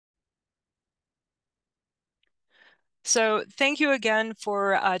So thank you again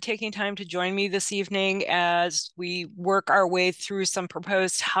for taking time to join me this evening as we work our way through some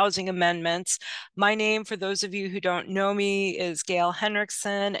proposed housing amendments. My name, for those of you who don't know me, is Gail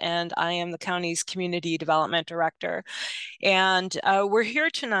Henriksen, and I am the county's Community Development Director. And we're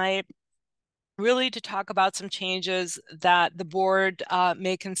here tonight really to talk about some changes that the board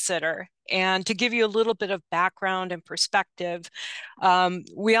may consider. And to give you a little bit of background and perspective,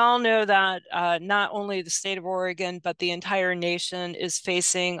 we all know that not only the state of Oregon, but the entire nation is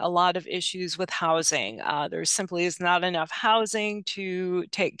facing a lot of issues with housing. There simply is not enough housing to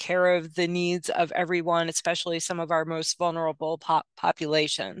take care of the needs of everyone, especially some of our most vulnerable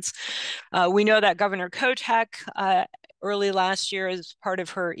populations. We know that Governor Kotek early last year, as part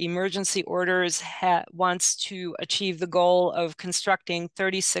of her emergency orders, wants to achieve the goal of constructing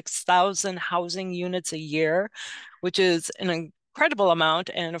 36,000 housing units a year, which is an incredible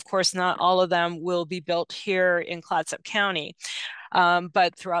amount. And of course, not all of them will be built here in Clatsop County,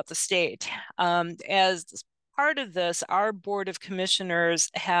 but throughout the state. As part of this, our Board of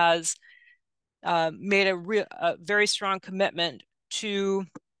Commissioners has made a very strong commitment to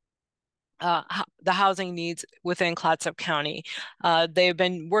the housing needs within Clatsop County. They've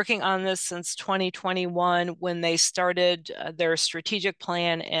been working on this since 2021 when they started their strategic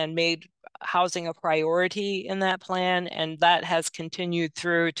plan and made housing a priority in that plan, and that has continued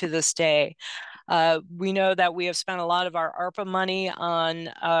through to this day. We know that we have spent a lot of our ARPA money on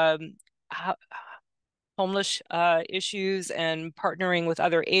homeless issues and partnering with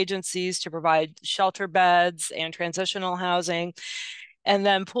other agencies to provide shelter beds and transitional housing, and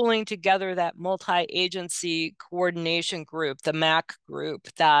then pulling together that multi-agency coordination group, the MAC group,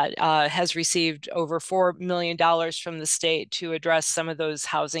 that has received over $4 million from the state to address some of those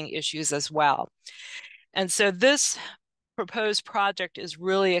housing issues as well. And so this proposed project is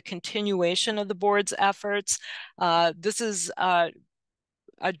really a continuation of the board's efforts. This is a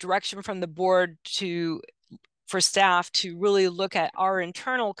direction from the board for staff to really look at our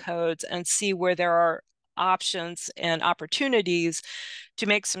internal codes and see where there are options and opportunities to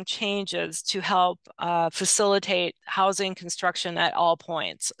make some changes to help facilitate housing construction at all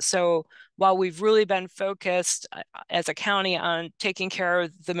points. So while we've really been focused as a county on taking care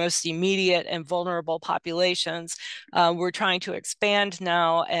of the most immediate and vulnerable populations, we're trying to expand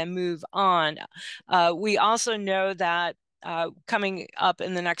now and move on. We also know that coming up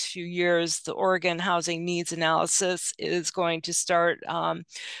in the next few years, the Oregon Housing Needs Analysis is going to start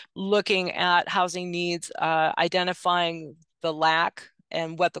looking at housing needs, identifying the lack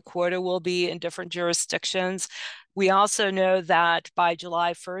and what the quota will be in different jurisdictions. We also know that by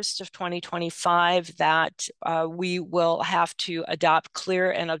July 1st of 2025, that we will have to adopt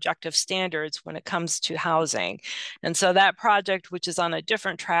clear and objective standards when it comes to housing. And so that project, which is on a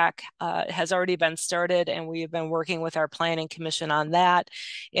different track, has already been started, and we have been working with our Planning Commission on that.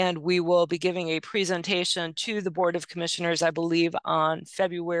 And we will be giving a presentation to the Board of Commissioners, I believe, on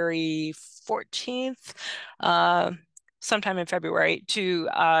February 14th, sometime in February, to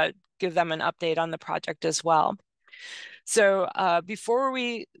give them an update on the project as well. So before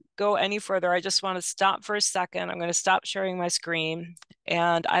we go any further, I just want to stop for a second. I'm going to stop sharing my screen.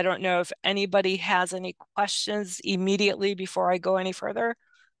 And I don't know if anybody has any questions immediately before I go any further.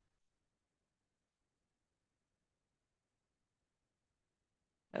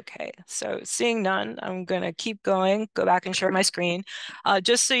 Okay, so seeing none, I'm going to keep going, go back and share my screen.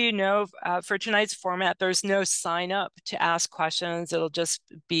 Just so you know, for tonight's format, there's no sign up to ask questions. It'll just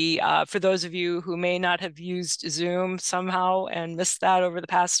be for those of you who may not have used Zoom somehow and missed that over the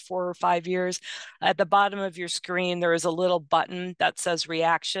past 4 or 5 years. At the bottom of your screen, there is a little button that says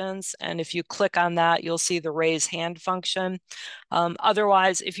reactions. And if you click on that, you'll see the raise hand function.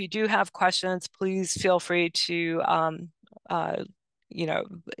 Otherwise, if you do have questions, please feel free to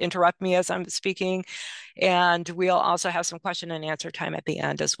interrupt me as I'm speaking. And we'll also have some question and answer time at the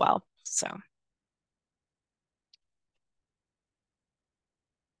end as well. So.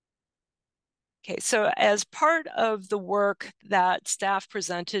 Okay, so as part of the work that staff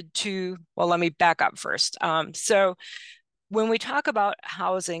presented well, let me back up first. So when we talk about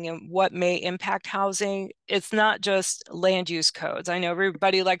housing and what may impact housing, it's not just land use codes. I know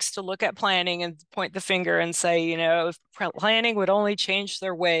everybody likes to look at planning and point the finger and say, if planning would only change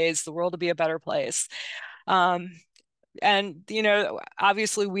their ways, the world would be a better place. And,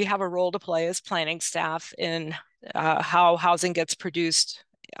 obviously we have a role to play as planning staff in how housing gets produced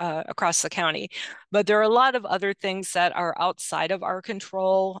across the county. But there are a lot of other things that are outside of our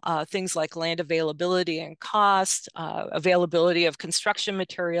control, things like land availability and cost, availability of construction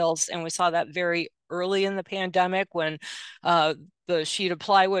materials. And we saw that very early in the pandemic when the sheet of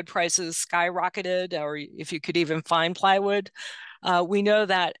plywood prices skyrocketed, or if you could even find plywood. We know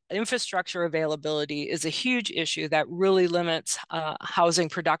that infrastructure availability is a huge issue that really limits housing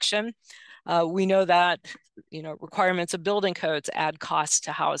production. We know that requirements of building codes add costs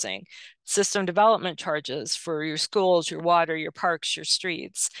to housing. System development charges for your schools, your water, your parks, your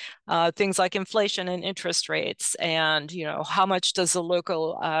streets, things like inflation and interest rates, and how much does the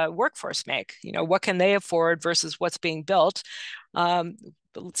local workforce make? What can they afford versus what's being built?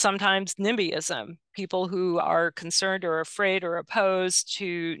 Sometimes NIMBYism, people who are concerned or afraid or opposed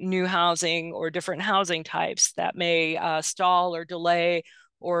to new housing or different housing types that may stall or delay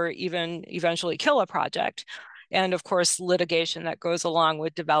or even eventually kill a project. And of course, litigation that goes along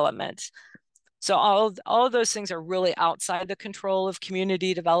with development. So all of those things are really outside the control of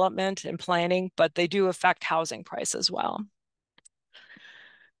community development and planning, but they do affect housing price as well.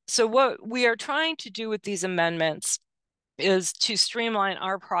 So what we are trying to do with these amendments is to streamline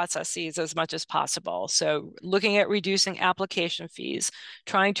our processes as much as possible. So looking at reducing application fees,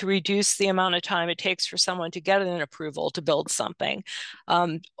 trying to reduce the amount of time it takes for someone to get an approval to build something.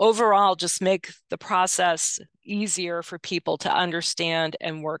 Overall, just make the process easier for people to understand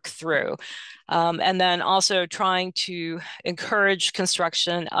and work through. And then also trying to encourage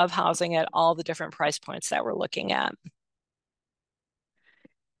construction of housing at all the different price points that we're looking at.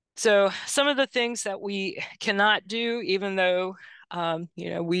 So some of the things that we cannot do, even though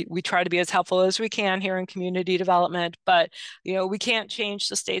we try to be as helpful as we can here in community development, but we can't change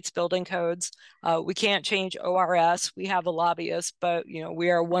the state's building codes. We can't change ORS. We have a lobbyist, but we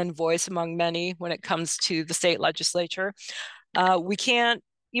are one voice among many when it comes to the state legislature. We can't,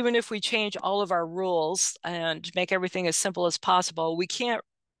 even if we change all of our rules and make everything as simple as possible, we can't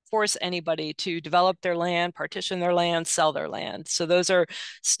force anybody to develop their land, partition their land, sell their land. So those are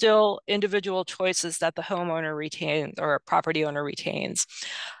still individual choices that the homeowner retains or property owner retains.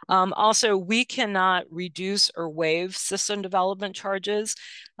 Also, we cannot reduce or waive system development charges.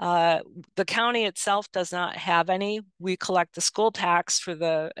 The county itself does not have any. We collect the school tax for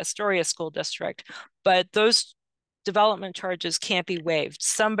the Astoria School District, but those development charges can't be waived.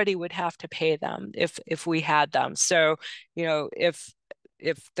 Somebody would have to pay them if we had them. So,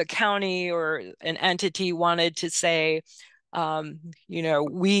 if the county or an entity wanted to say,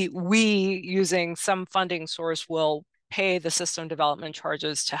 we using some funding source will pay the system development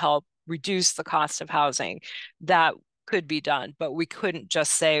charges to help reduce the cost of housing, that could be done, but we couldn't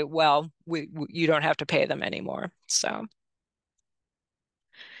just say, well, you don't have to pay them anymore. So,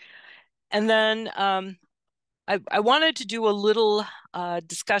 and then I wanted to do a little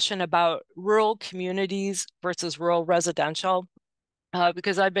discussion about rural communities versus rural residential.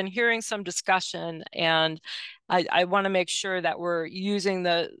 Because I've been hearing some discussion, and I want to make sure that we're using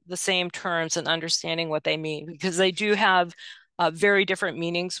the same terms and understanding what they mean, because they do have very different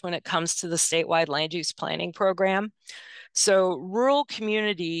meanings when it comes to the statewide land use planning program. So rural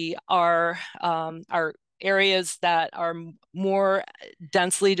community are areas that are more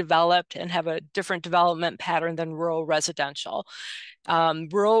densely developed and have a different development pattern than rural residential.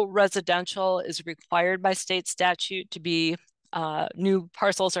 Rural residential is required by state statute to be new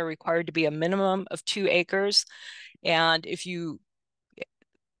parcels are required to be a minimum of 2 acres. And if you,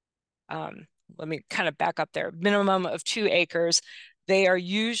 let me kind of back up there, minimum of 2 acres, they are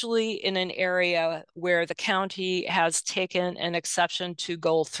usually in an area where the county has taken an exception to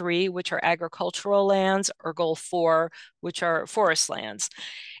Goal 3, which are agricultural lands, or Goal 4, which are forest lands.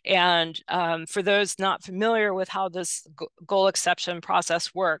 And for those not familiar with how this goal exception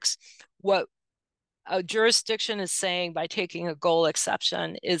process works, what a jurisdiction is saying by taking a goal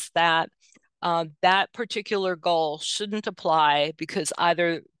exception is that that particular goal shouldn't apply because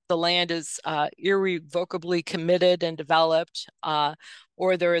either the land is irrevocably committed and developed,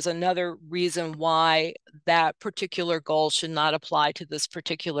 or there is another reason why that particular goal should not apply to this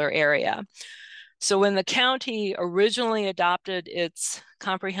particular area. So when the county originally adopted its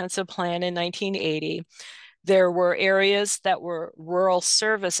comprehensive plan in 1980, there were areas that were rural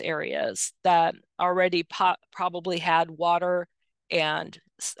service areas that already probably had water and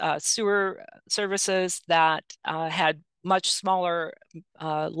sewer services, that had much smaller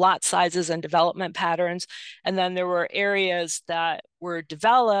lot sizes and development patterns. And then there were areas that were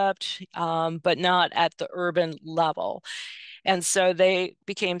developed, but not at the urban level. And so they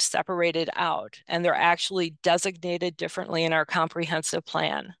became separated out, and they're actually designated differently in our comprehensive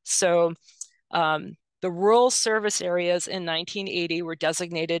plan. So the rural service areas in 1980 were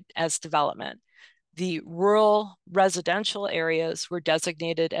designated as development. The rural residential areas were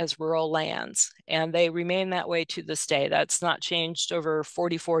designated as rural lands, and they remain that way to this day. That's not changed over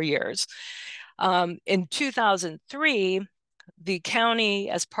 44 years. In 2003, the county,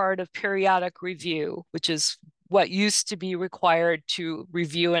 as part of periodic review, which is what used to be required to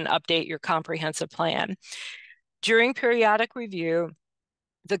review and update your comprehensive plan. During periodic review,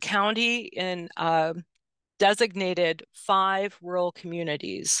 the county designated 5 rural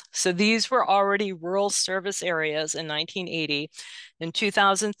communities. So these were already rural service areas in 1980. In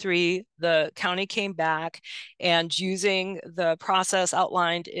 2003, the county came back and, using the process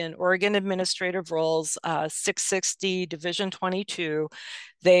outlined in Oregon Administrative Rules 660 Division 22,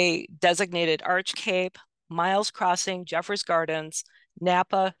 they designated Arch Cape, Miles Crossing, Jeffers Gardens,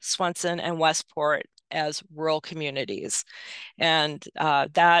 Napa, Swenson, and Westport as rural communities. And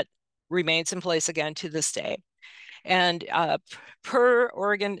that remains in place again to this day. And per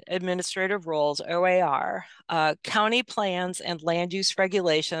Oregon Administrative Rules, OAR, county plans and land use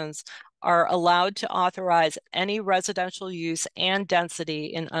regulations are allowed to authorize any residential use and density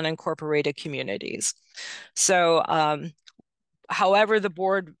in unincorporated communities. So however the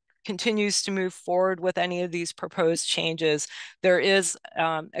board continues to move forward with any of these proposed changes, there is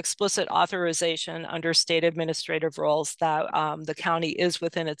explicit authorization under state administrative rules that the county is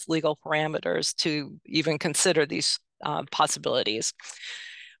within its legal parameters to even consider these possibilities.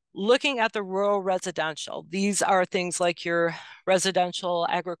 Looking at the rural residential, these are things like your residential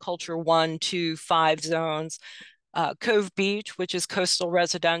agriculture 1 to 5 zones. Cove Beach, which is coastal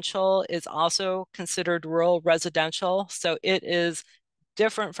residential, is also considered rural residential. So it is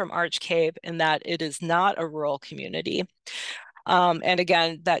different from Arch Cape in that it is not a rural community. And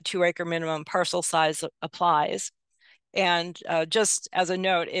again, that 2-acre minimum parcel size applies. And just as a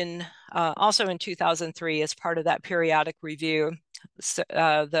note, also in 2003, as part of that periodic review,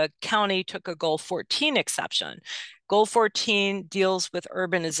 the county took a Goal 14 exception. Goal 14 deals with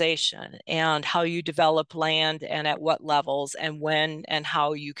urbanization and how you develop land and at what levels and when and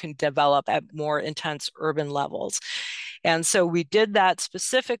how you can develop at more intense urban levels. And so we did that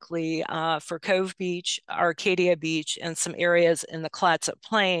specifically for Cove Beach, Arcadia Beach, and some areas in the Clatsop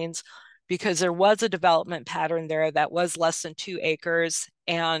Plains, because there was a development pattern there that was less than 2 acres.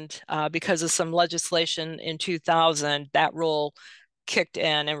 And because of some legislation in 2000, that rule kicked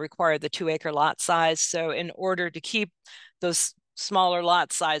in and required the 2-acre lot size. So in order to keep those smaller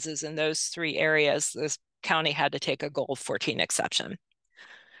lot sizes in those 3 areas, this county had to take a Goal 14 exception.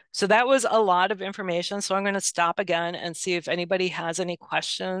 So that was a lot of information. So I'm going to stop again and see if anybody has any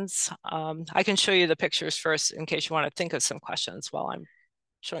questions. I can show you the pictures first in case you want to think of some questions while I'm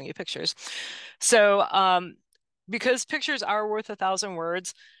showing you pictures. So because pictures are worth 1,000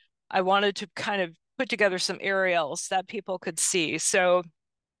 words, I wanted to kind of put together some aerials that people could see. So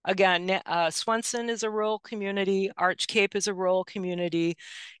again, Swenson is a rural community. Arch Cape is a rural community.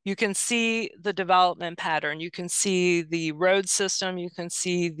 You can see the development pattern. You can see the road system. You can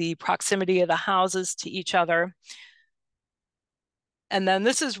see the proximity of the houses to each other. And then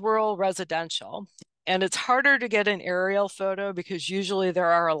this is rural residential. And it's harder to get an aerial photo because usually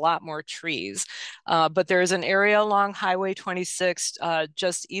there are a lot more trees. But there's an area along Highway 26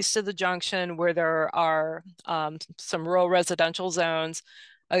 just east of the junction where there are some rural residential zones.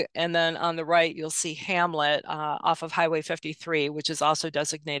 And then on the right, you'll see Hamlet off of Highway 53, which is also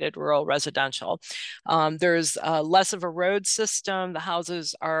designated rural residential. There's less of a road system. The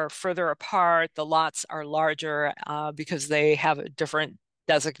houses are further apart. The lots are larger because they have a different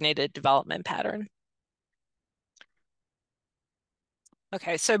designated development pattern.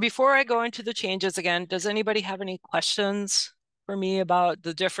 Okay, so before I go into the changes again, does anybody have any questions for me about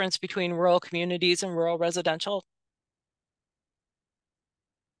the difference between rural communities and rural residential?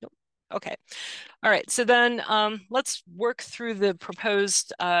 Nope. Okay. All right, so then let's work through the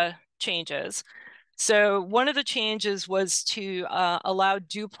proposed changes. So one of the changes was to allow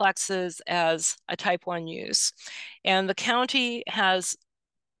duplexes as a type 1 use. And the county has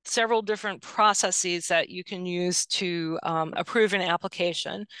several different processes that you can use to approve an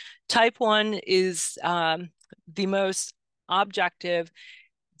application. Type 1 is the most objective.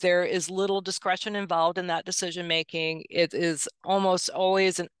 There is little discretion involved in that decision making. It is almost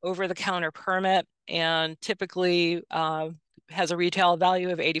always an over-the-counter permit and typically has a retail value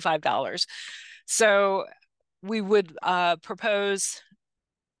of $85. So we would propose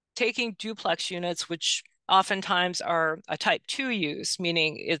taking duplex units, which oftentimes are a type 2 use,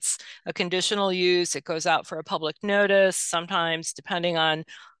 meaning it's a conditional use. It goes out for a public notice. Sometimes, depending on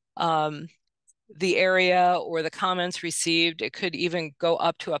the area or the comments received, it could even go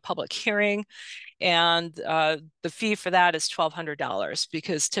up to a public hearing. And the fee for that is $1,200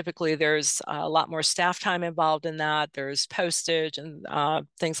 because typically there's a lot more staff time involved in that. There's postage and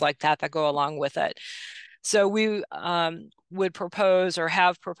things like that that go along with it. So we would propose or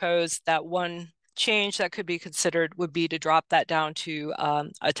have proposed that one change that could be considered would be to drop that down to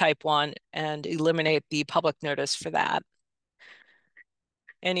a type 1 and eliminate the public notice for that.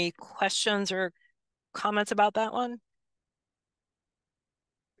 Any questions or comments about that one?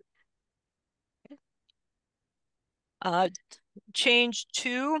 Change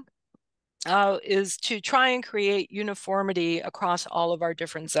 2 is to try and create uniformity across all of our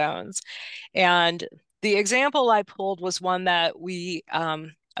different zones. And the example I pulled was one that we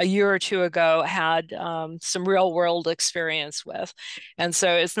a year or two ago had some real world experience with. And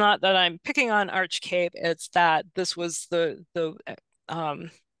so it's not that I'm picking on Arch Cape, it's that this was the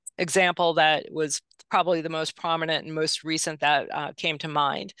example that was probably the most prominent and most recent that came to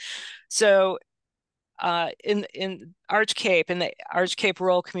mind. So in Arch Cape, in the Arch Cape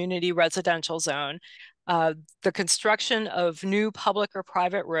Rural Community Residential Zone, the construction of new public or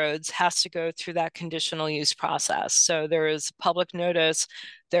private roads has to go through that conditional use process. So there is public notice,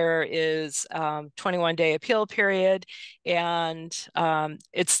 there is 21-day appeal period, and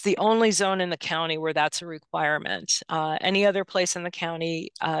it's the only zone in the county where that's a requirement. Any other place in the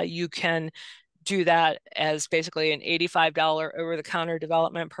county, you can do that as basically an $85 over-the-counter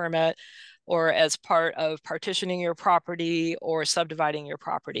development permit, or as part of partitioning your property or subdividing your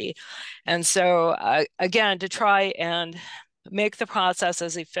property. And so again, to try and make the process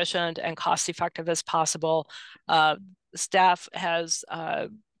as efficient and cost effective as possible, staff has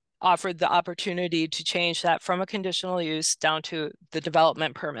offered the opportunity to change that from a conditional use down to the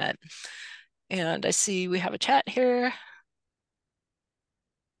development permit. And I see we have a chat here.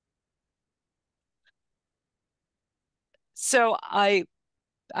 So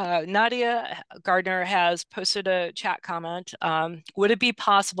Nadia Gardner has posted a chat comment. Would it be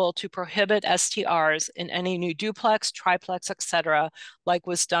possible to prohibit STRs in any new duplex, triplex, etc., like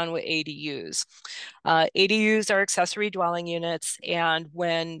was done with ADUs? ADUs are accessory dwelling units, and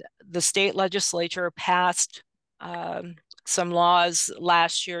when the state legislature passed some laws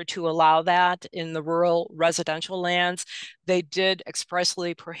last year to allow that in the rural residential lands, they did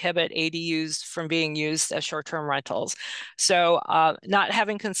expressly prohibit ADUs from being used as short-term rentals. So not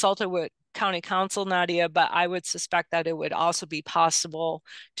having consulted with county council, Nadia, but I would suspect that it would also be possible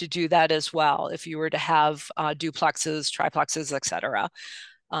to do that as well if you were to have duplexes, triplexes, et cetera.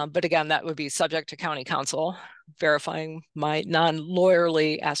 But again, that would be subject to county council verifying my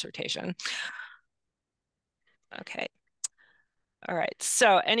non-lawyerly assertion. Okay. All right.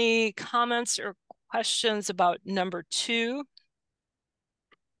 So any comments or questions about number 2?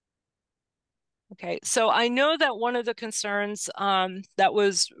 Okay, so I know that one of the concerns that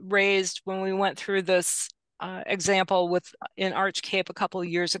was raised when we went through this example in Arch Cape a couple of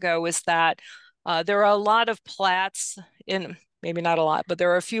years ago was that there are a lot of plats maybe not a lot, but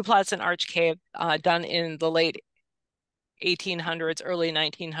there are a few plats in Arch Cape done in the late 1800s, early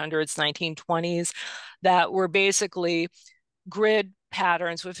 1900s, 1920s that were basically grid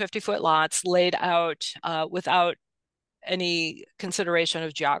patterns with 50-foot lots laid out without any consideration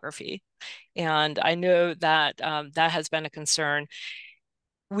of geography. And I know that that has been a concern.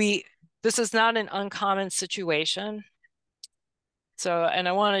 This is not an uncommon situation. So, and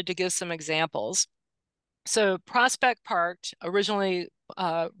I wanted to give some examples. So Prospect Park, originally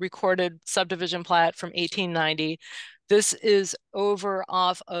recorded subdivision plat from 1890. This is over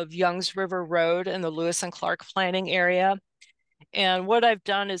off of Youngs River Road in the Lewis and Clark planning area. And what I've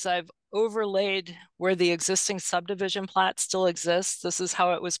done is I've overlaid where the existing subdivision plat still exists. This is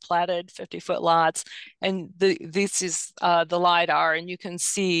how it was platted, 50-foot lots. And this is the LIDAR, and you can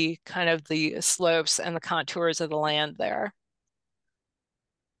see kind of the slopes and the contours of the land there.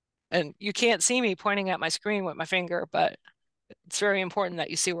 And you can't see me pointing at my screen with my finger, but it's very important that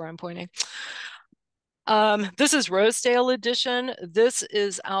you see where I'm pointing. This is Rosedale Edition. This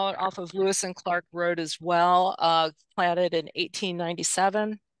is out off of Lewis and Clark Road as well, platted in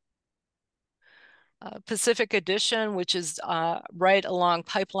 1897. Pacific Edition, which is right along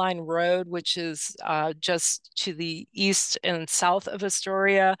Pipeline Road, which is just to the east and south of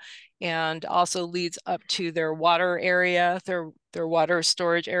Astoria, and also leads up to their water area, their water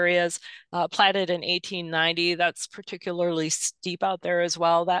storage areas, platted in 1890. That's particularly steep out there as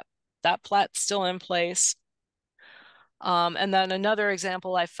well. That plat's still in place. And then another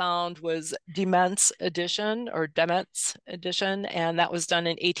example I found was Dement's Edition, and that was done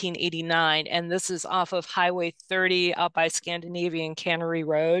in 1889. And this is off of Highway 30 out by Scandinavian Cannery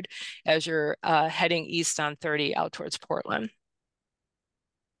Road as you're heading east on 30 out towards Portland.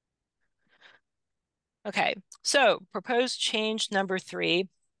 Okay, so proposed change number 3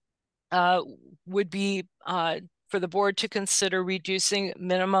 would be for the board to consider reducing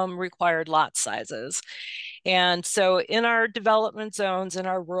minimum required lot sizes. And so in our development zones, in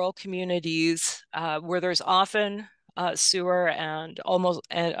our rural communities, where there's often sewer and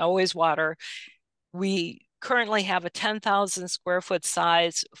always water, we currently have a 10,000 square foot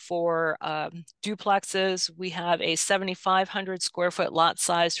size for duplexes. We have a 7,500 square foot lot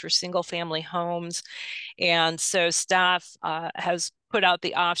size for single family homes. And so staff has put out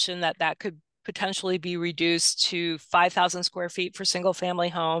the option that that could potentially be reduced to 5,000 square feet for single family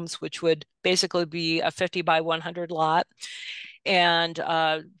homes, which would basically be a 50 by 100 lot, and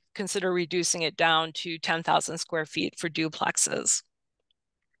consider reducing it down to 10,000 square feet for duplexes.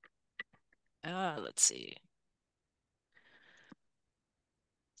 Let's see.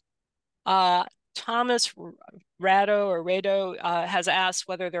 Thomas Rado has asked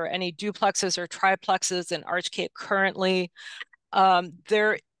whether there are any duplexes or triplexes in Archcape currently.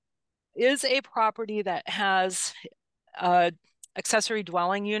 There is a property that has a accessory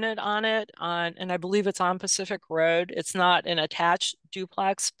dwelling unit on it, and I believe it's on Pacific Road. It's not an attached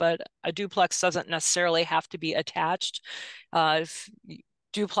duplex, but a duplex doesn't necessarily have to be attached.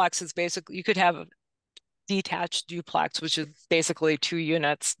 Duplex is basically, you could have a detached duplex, which is basically 2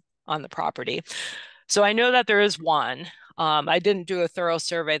 units on the property. So I know that there is one. I didn't do a thorough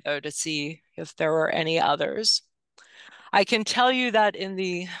survey though to see if there were any others. I can tell you that in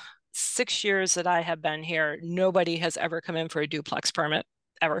the 6 years that I have been here, nobody has ever come in for a duplex permit,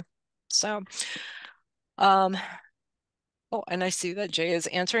 ever. So, oh, and I see that Jay is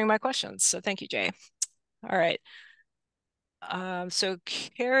answering my questions. So thank you, Jay. All right. So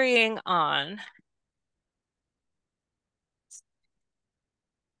carrying on.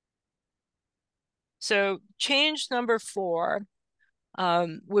 So change number 4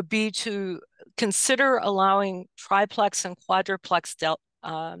 would be to consider allowing triplex and quadruplex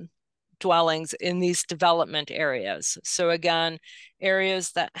dwellings in these development areas. So again,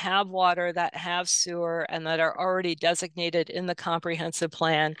 areas that have water, that have sewer, and that are already designated in the comprehensive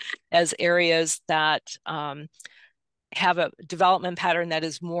plan as areas that have a development pattern that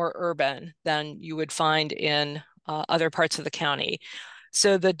is more urban than you would find in other parts of the county.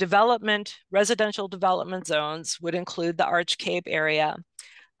 So the residential development zones would include the Archcape area.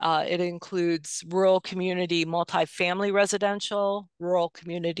 It includes rural community multifamily residential, rural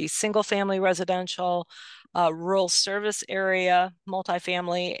community single-family residential, rural service area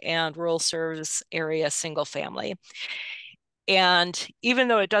multifamily, and rural service area single-family. And even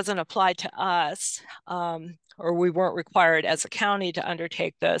though it doesn't apply to us, or we weren't required as a county to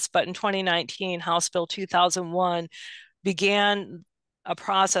undertake this, but in 2019, House Bill 2001 began a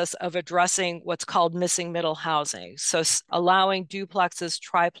process of addressing what's called missing middle housing. So allowing duplexes,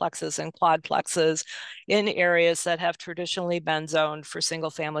 triplexes, and quadplexes in areas that have traditionally been zoned for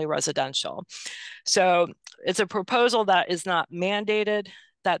single family residential. So it's a proposal that is not mandated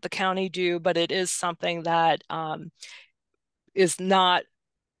that the county do, but it is something that is not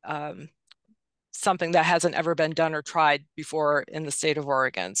something that hasn't ever been done or tried before in the state of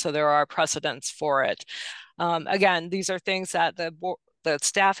Oregon. So there are precedents for it. Again, these are things that the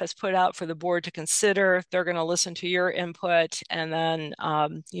staff has put out for the board to consider. They're going to listen to your input and then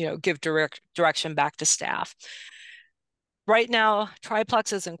give direction back to staff. Right now,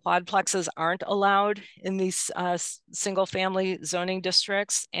 triplexes and quadplexes aren't allowed in these single family zoning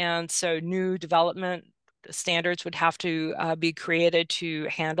districts. And so new development standards would have to be created to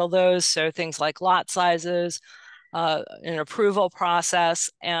handle those. So things like lot sizes, an approval process,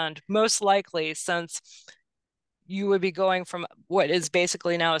 and most likely, since you would be going from what is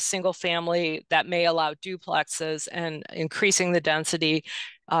basically now a single family that may allow duplexes and increasing the density,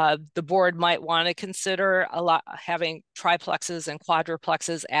 the board might want to consider having triplexes and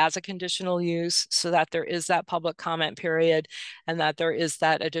quadruplexes as a conditional use so that there is that public comment period and that there is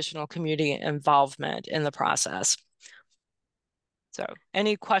that additional community involvement in the process. So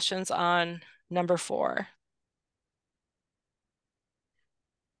any questions on number 4?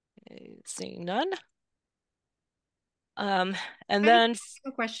 Seeing none. And then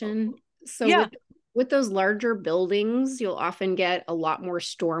a question. So yeah. with those larger buildings, you'll often get a lot more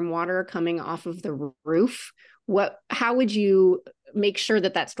stormwater coming off of the roof. How would you make sure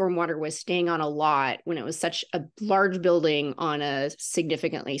that stormwater was staying on a lot when it was such a large building on a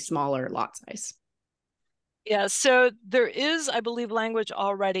significantly smaller lot size? Yeah, so there is, I believe, language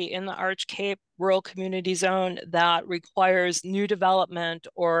already in the Archcape Rural Community Zone that requires new development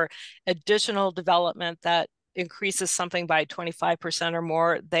or additional development that increases something by 25% or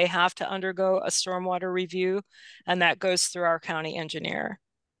more. They have to undergo a stormwater review, and that goes through our county engineer.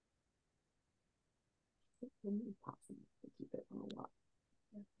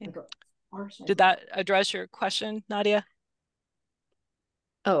 Did that address your question, Nadia?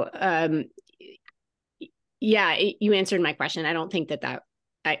 Oh, yeah, you answered my question. I don't think that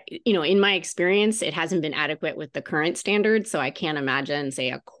in my experience, it hasn't been adequate with the current standards. So I can't imagine, say,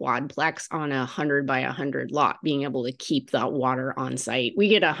 a quadplex on 100 by 100 lot being able to keep the water on site. We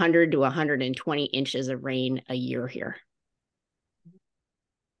get 100 to 120 inches of rain a year here.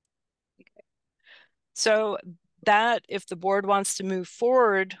 So that if the board wants to move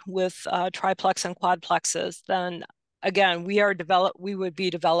forward with triplex and quadplexes, then again, we would be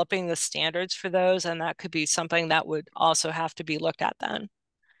developing the standards for those, and that could be something that would also have to be looked at then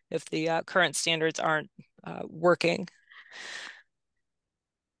if the current standards aren't working.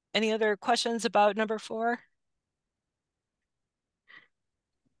 Any other questions about number 4?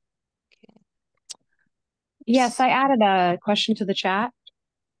 Yes, I added a question to the chat.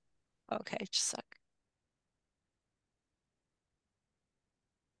 Okay, just a sec.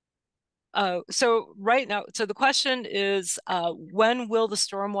 So right now, so the question is, when will the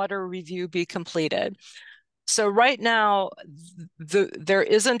stormwater review be completed? So right now, there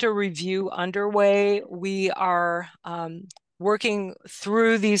isn't a review underway. We are working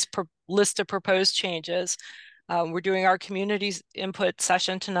through these list of proposed changes. We're doing our community input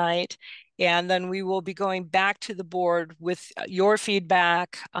session tonight, and then we will be going back to the board with your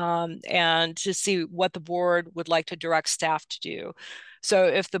feedback and to see what the board would like to direct staff to do. So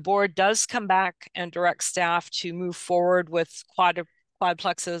if the board does come back and direct staff to move forward with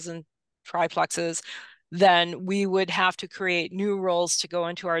quadplexes and triplexes, then we would have to create new rules to go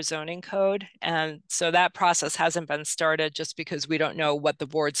into our zoning code. And so that process hasn't been started just because we don't know what the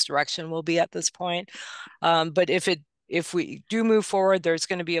board's direction will be at this point. But if we do move forward, there's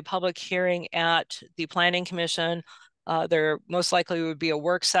going to be a public hearing at the Planning Commission. There most likely would be a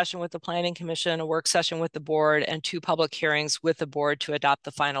work session with the Planning Commission, a work session with the board, and 2 public hearings with the board to adopt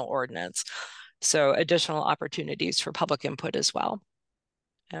the final ordinance. So additional opportunities for public input as well.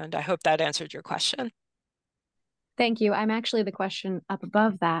 And I hope that answered your question. Thank you. I'm actually the question up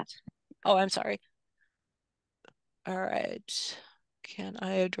above that. Oh, I'm sorry. All right. Can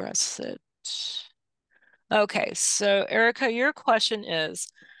I address it? Okay, so Erica, your question is,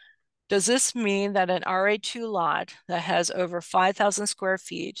 does this mean that an RA2 lot that has over 5,000 square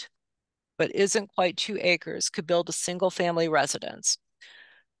feet but isn't quite 2 acres could build a single family residence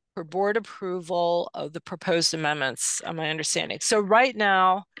for board approval of the proposed amendments, my understanding? So right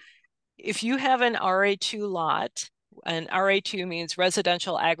now, if you have an RA2 lot, and RA2 means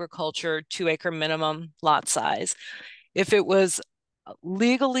residential agriculture, 2-acre minimum lot size. If it was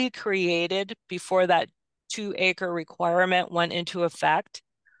legally created before that 2-acre requirement went into effect,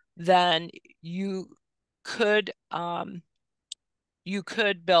 then you could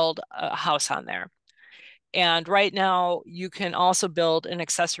build a house on there. And right now, you can also build an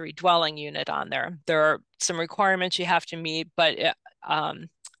accessory dwelling unit on there. There are some requirements you have to meet, but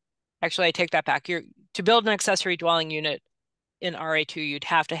actually, I take that back. To build an accessory dwelling unit in RA2, you'd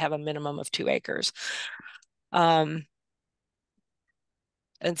have to have a minimum of 2 acres. And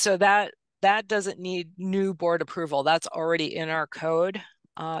so that doesn't need new board approval. That's already in our code.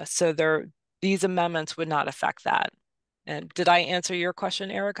 So these amendments would not affect that. And did I answer your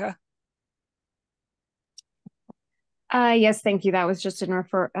question, Erica? Yes, thank you. That was just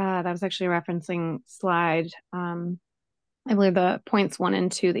that was actually referencing slide, I believe the points 1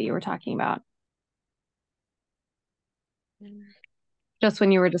 and 2 that you were talking about. Just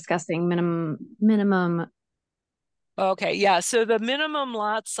when you were discussing minimum. Okay, yeah. So the minimum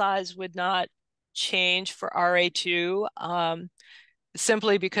lot size would not change for RA2,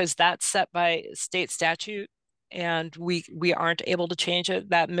 simply because that's set by state statute, and we aren't able to change it.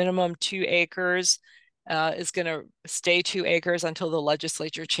 That minimum 2 acres is going to stay 2 acres until the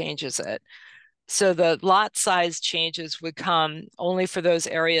legislature changes it. So the lot size changes would come only for those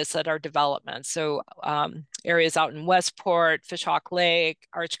areas that are development. So areas out in Westport, Fishhawk Lake,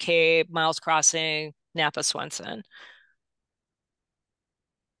 Arch Cape, Miles Crossing, Napa Swenson.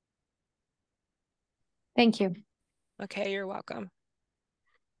 Thank you. Okay, you're welcome.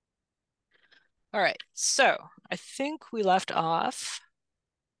 All right, so I think we left off.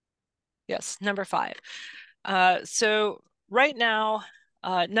 Yes, number 5. So right now,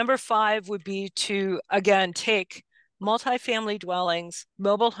 number 5 would be to, again, take multifamily dwellings,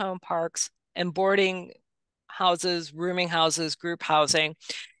 mobile home parks, and boarding houses, rooming houses, group housing,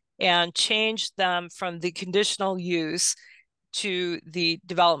 and change them from the conditional use to the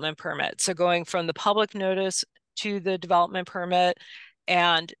development permit. So going from the public notice to the development permit,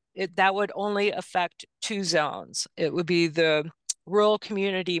 and that would only affect 2 zones. It would be the rural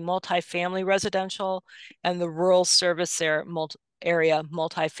community multifamily residential and the rural service area area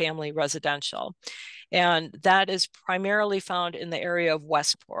multifamily residential. And that is primarily found in the area of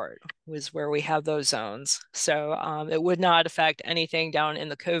Westport, was where we have those zones. So it would not affect anything down in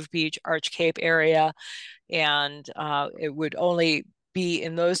the Cove Beach, Arch Cape area. And it would only be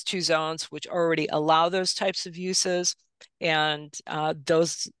in those two zones which already allow those types of uses. And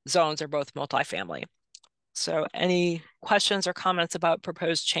those zones are both multifamily. So any questions or comments about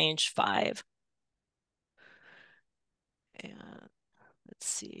proposed change 5? And let's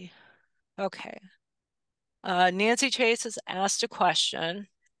see. Okay. Nancy Chase has asked a question.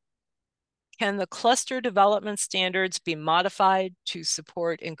 Can the cluster development standards be modified to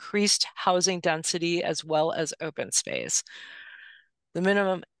support increased housing density as well as open space? The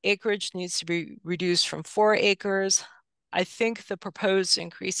minimum acreage needs to be reduced from 4 acres. I think the proposed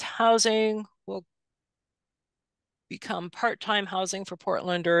increased housing will become part-time housing for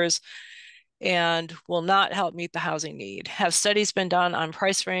Portlanders and will not help meet the housing need. Have studies been done on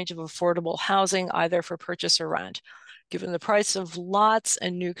price range of affordable housing, either for purchase or rent? Given the price of lots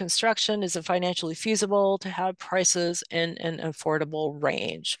and new construction, is it financially feasible to have prices in an affordable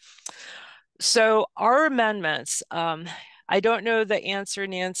range? So our amendments, I don't know the answer,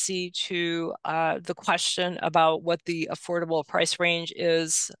 Nancy, to the question about what the affordable price range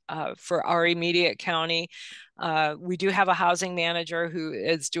is for our immediate county. We do have a housing manager who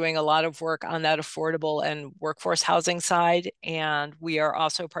is doing a lot of work on that affordable and workforce housing side, and we are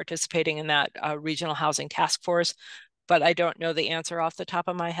also participating in that regional housing task force, but I don't know the answer off the top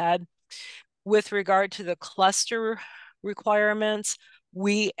of my head. With regard to the cluster requirements,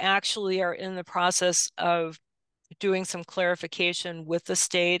 we actually are in the process of doing some clarification with the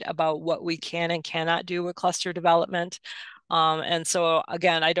state about what we can and cannot do with cluster development. And so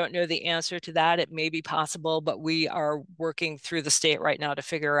again, I don't know the answer to that. It may be possible, but we are working through the state right now to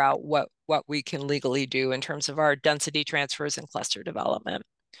figure out what we can legally do in terms of our density transfers and cluster development.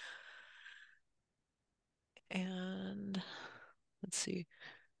 And let's see.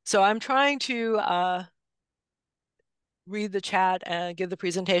 So I'm trying to read the chat and give the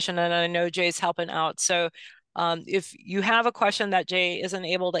presentation, and I know Jay's helping out. So if you have a question that Jay isn't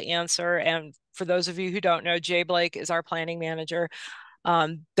able to answer, and for those of you who don't know, Jay Blake is our planning manager,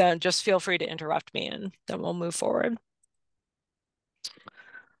 then just feel free to interrupt me and then we'll move forward.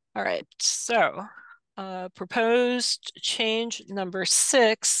 All right, so proposed change number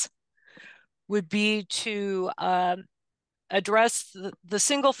 6 would be to address the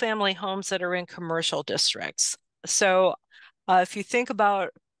single family homes that are in commercial districts. So if you think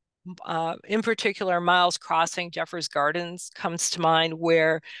about, in particular, Miles Crossing, Jeffers Gardens comes to mind,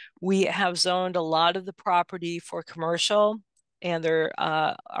 where we have zoned a lot of the property for commercial, and there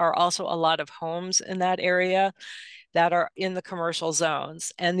are also a lot of homes in that area that are in the commercial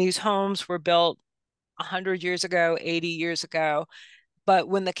zones. And these homes were built 100 years ago, 80 years ago. But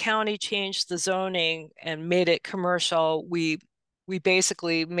when the county changed the zoning and made it commercial, we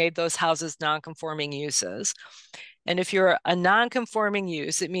basically made those houses non-conforming uses. And if you're a non-conforming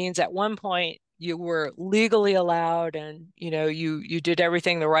use, it means at one point you were legally allowed and you did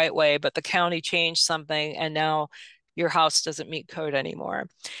everything the right way, but the county changed something and now your house doesn't meet code anymore.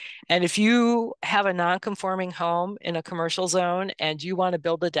 And if you have a non-conforming home in a commercial zone and you want to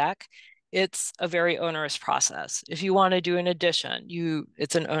build a deck, it's a very onerous process. If you want to do an addition,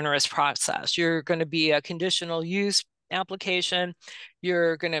 it's an onerous process. You're going to be a conditional use application.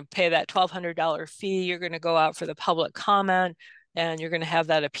 You're going to pay that $1,200 fee. You're going to go out for the public comment, and you're going to have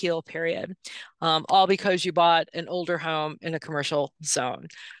that appeal period, all because you bought an older home in a commercial zone,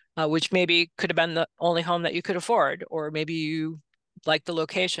 which maybe could have been the only home that you could afford, or maybe you like the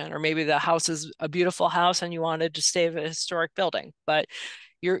location, or maybe the house is a beautiful house and you wanted to stay in a historic building, but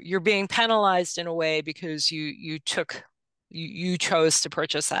you're being penalized in a way because you chose to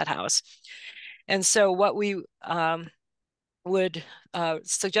purchase that house. And so what we would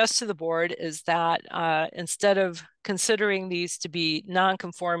suggest to the board is that instead of considering these to be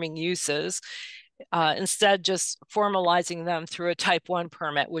non-conforming uses, instead just formalizing them through a type 1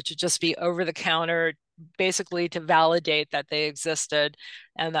 permit, which would just be over the counter, basically to validate that they existed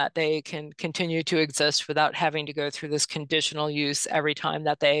and that they can continue to exist without having to go through this conditional use every time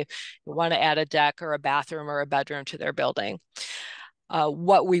that they want to add a deck or a bathroom or a bedroom to their building.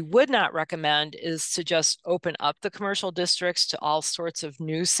 What we would not recommend is to just open up the commercial districts to all sorts of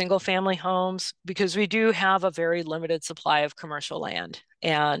new single family homes, because we do have a very limited supply of commercial land.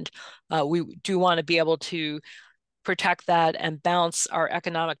 And we do want to be able to protect that and balance our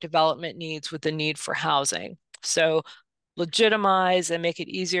economic development needs with the need for housing. So legitimize and make it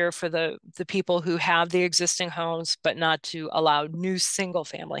easier for the people who have the existing homes, but not to allow new single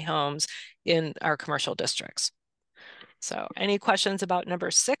family homes in our commercial districts. So any questions about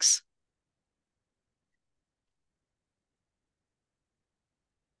number 6?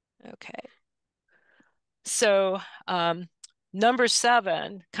 Okay. So number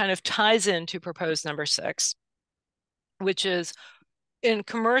 7 kind of ties into proposed number 6, which is in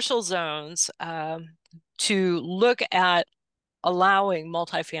commercial zones to look at allowing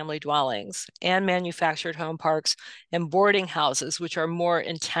multifamily dwellings and manufactured home parks and boarding houses, which are more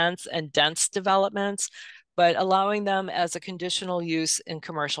intense and dense developments, but allowing them as a conditional use in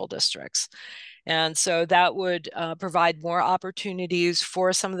commercial districts. And so that would provide more opportunities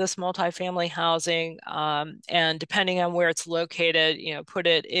for some of this multifamily housing, and depending on where it's located, put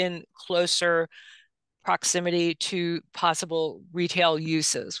it in closer proximity to possible retail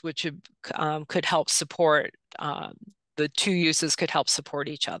uses, which could help support, the two uses could help support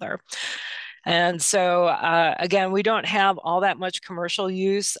each other. And so again, we don't have all that much commercial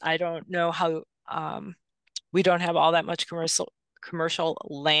use. I don't know how, we don't have all that much commercial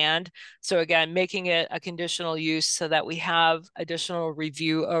land. So again, making it a conditional use so that we have additional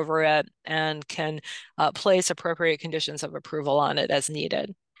review over it and can place appropriate conditions of approval on it as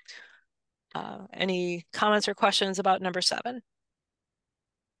needed. Any comments or questions about number 7?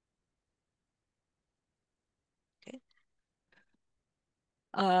 Okay.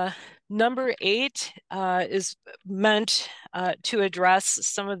 Number 8 is meant to address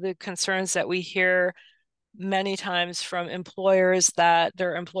some of the concerns that we hear many times from employers that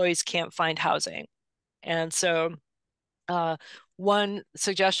their employees can't find housing. And so one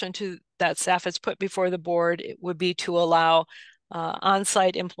suggestion that staff has put before the board would be to allow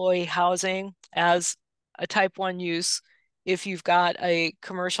on-site employee housing as a type 1 use if you've got a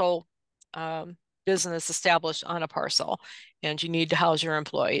commercial business established on a parcel and you need to house your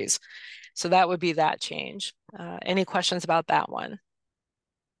employees. So that would be that change. Any questions about that one?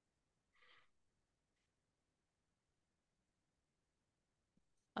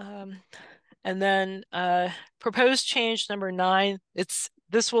 And then proposed change number 9,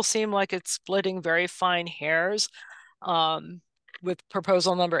 this will seem like it's splitting very fine hairs with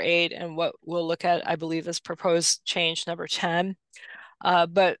proposal number 8 and what we'll look at, I believe, is proposed change number 10.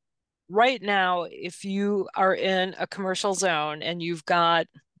 But right now, if you are in a commercial zone and you've got,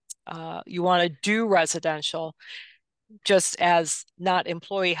 you want to do residential, just as not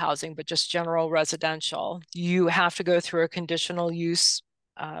employee housing, but just general residential, you have to go through a conditional use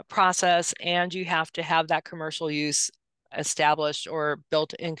process, and you have to have that commercial use established or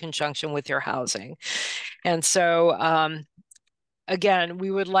built in conjunction with your housing. And so again,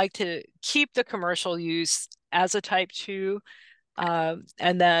 we would like to keep the commercial use as a type 2, and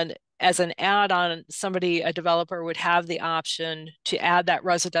then as an add-on, a developer would have the option to add that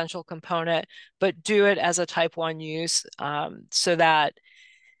residential component, but do it as a type 1 use, so that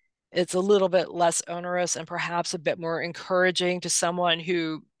it's a little bit less onerous and perhaps a bit more encouraging to someone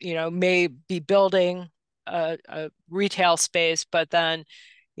who, may be building a retail space, but then,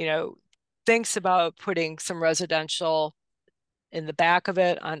 thinks about putting some residential in the back of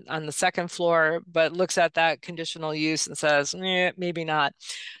it on the second floor, but looks at that conditional use and says, maybe not.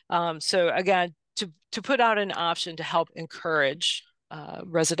 So again, to put out an option to help encourage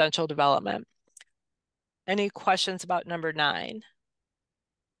residential development. Any questions about number 9?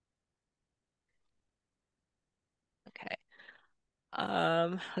 Okay.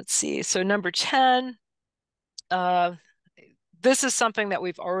 Let's see. So number 10, this is something that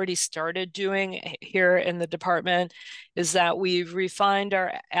we've already started doing here in the department, is that we've refined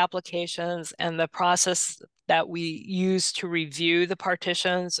our applications and the process that we use to review the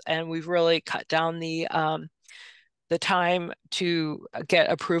partitions, and we've really cut down the time to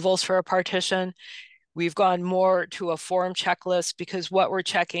get approvals for a partition. We've gone more to a form checklist, because what we're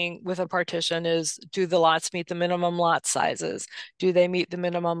checking with a partition is, do the lots meet the minimum lot sizes? Do they meet the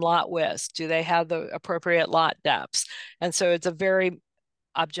minimum lot widths? Do they have the appropriate lot depths? And so it's a very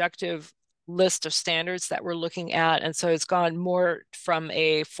objective list of standards that we're looking at. And so it's gone more from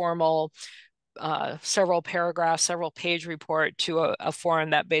a formal several paragraphs, several page report to a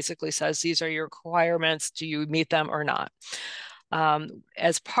form that basically says, these are your requirements. Do you meet them or not?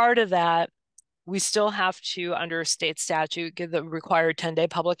 As part of that, we still have to, under state statute, give the required 10-day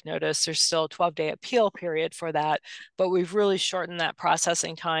public notice. There's still a 12-day appeal period for that, but we've really shortened that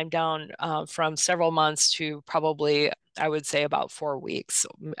processing time down from several months to probably, I would say, about 4 weeks,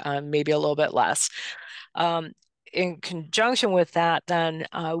 maybe a little bit less. In conjunction with that, then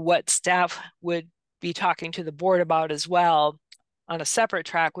what staff would be talking to the board about as well on a separate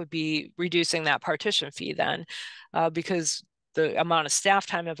track would be reducing that partition fee then, because the amount of staff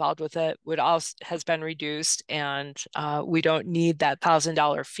time involved with it has been reduced, and we don't need that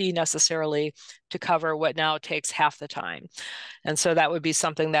 $1,000 fee necessarily to cover what now takes half the time. And so that would be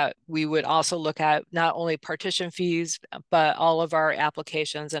something that we would also look at, not only partition fees, but all of our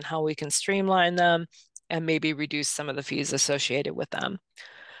applications and how we can streamline them and maybe reduce some of the fees associated with them.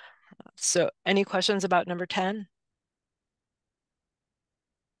 So any questions about number 10?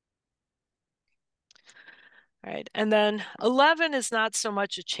 All right, and then 11 is not so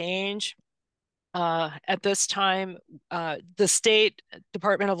much a change. At this time, the State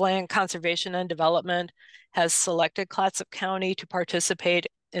Department of Land Conservation and Development has selected Clatsop County to participate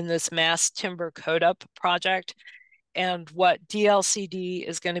in this mass timber code up project. And what DLCD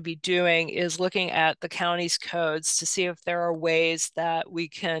is going to be doing is looking at the county's codes to see if there are ways that we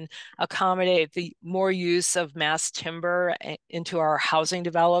can accommodate the more use of mass timber into our housing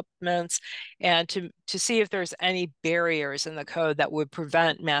developments, and to see if there's any barriers in the code that would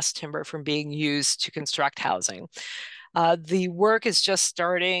prevent mass timber from being used to construct housing. The work is just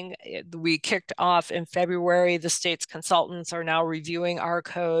starting. We kicked off in February. The state's consultants are now reviewing our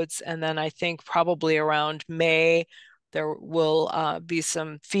codes. And then I think probably around May, there will be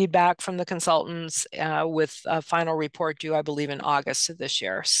some feedback from the consultants with a final report due, I believe, in August of this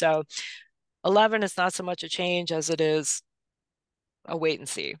year. So 11 is not so much a change as it is a wait and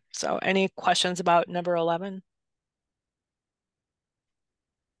see. So any questions about number 11?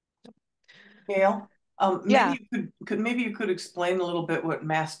 Gail? Yeah. Maybe you could explain a little bit what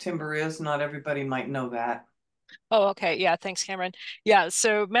mass timber is. Not everybody might know that. Oh, okay. Yeah, thanks, Cameron. Yeah,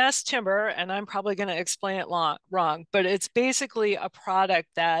 so mass timber, and I'm probably going to explain it wrong, but it's basically a product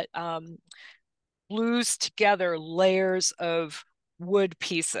that glues together layers of wood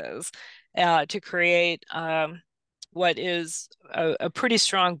pieces to create what is a pretty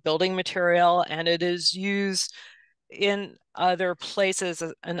strong building material, and it is used in other places,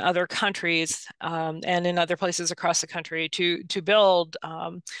 in other countries, and in other places across the country to build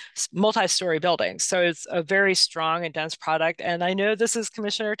multi-story buildings. So it's a very strong and dense product. And I know this is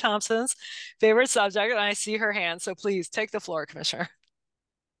Commissioner Thompson's favorite subject, and I see her hand. So please take the floor, Commissioner.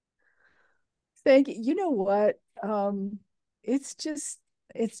 Thank you. You know what?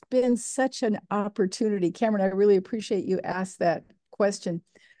 It's been such an opportunity. Cameron, I really appreciate you asked that question.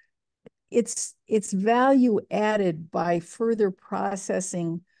 It's value added by further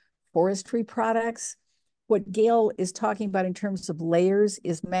processing forestry products. What Gail is talking about in terms of layers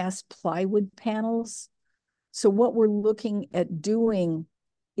is mass plywood panels. So what we're looking at doing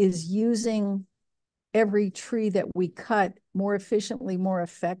is using every tree that we cut more efficiently, more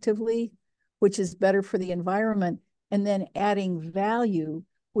effectively, which is better for the environment, and then adding value,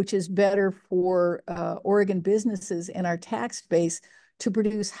 which is better for Oregon businesses and our tax base to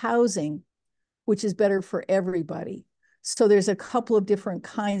produce housing, which is better for everybody. So there's a couple of different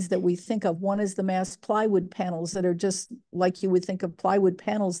kinds that we think of. One is the mass plywood panels that are just like you would think of plywood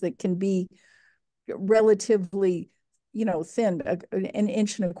panels that can be relatively, thin, an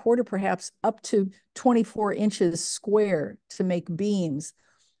inch and a quarter, perhaps up to 24 inches square to make beams.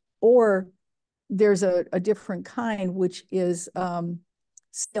 Or there's a different kind, which is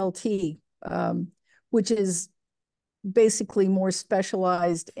CLT, which is basically more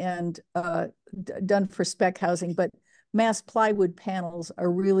specialized and done for spec housing. But mass plywood panels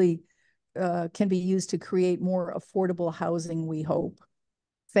are really, can be used to create more affordable housing, we hope.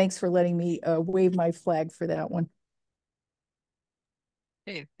 Thanks for letting me wave my flag for that one.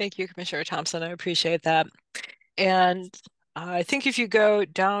 Hey, thank you, Commissioner Thompson. I appreciate that. And I think if you go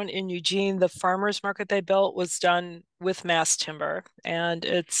down in Eugene, the farmers market they built was done with mass timber, and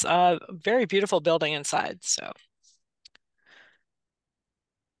it's a very beautiful building inside. So,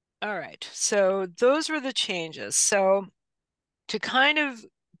 all right, so those were the changes. So to kind of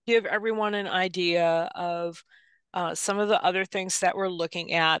give everyone an idea of some of the other things that we're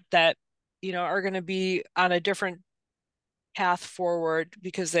looking at that, are going to be on a different path forward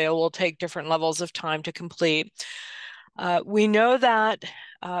because they will take different levels of time to complete. We know that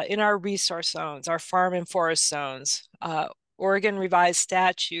in our resource zones, our farm and forest zones, Oregon revised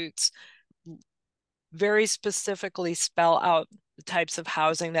statutes very specifically spell out the types of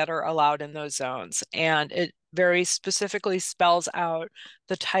housing that are allowed in those zones. And it very specifically spells out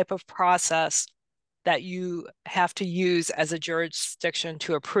the type of process that you have to use as a jurisdiction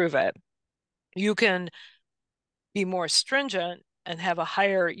to approve it. You can be more stringent and have a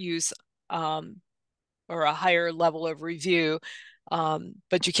higher use or a higher level of review,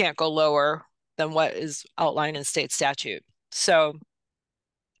 but you can't go lower than what is outlined in state statute. So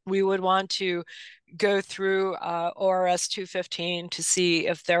we would want to go through ORS 215 to see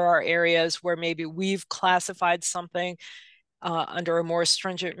if there are areas where maybe we've classified something under a more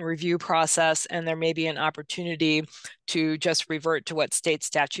stringent review process, and there may be an opportunity to just revert to what state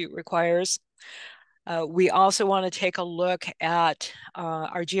statute requires. We also want to take a look at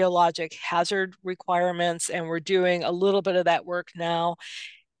our geologic hazard requirements, and we're doing a little bit of that work now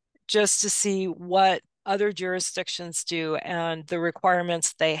just to see what other jurisdictions do and the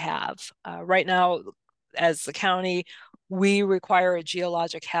requirements they have. Right now, as the county, we require a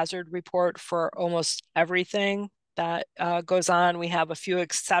geologic hazard report for almost everything that goes on. We have a few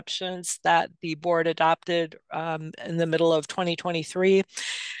exceptions that the board adopted in the middle of 2023.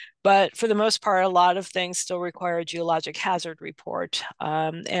 But for the most part, a lot of things still require a geologic hazard report.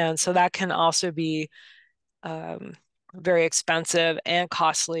 And so that can also be very expensive and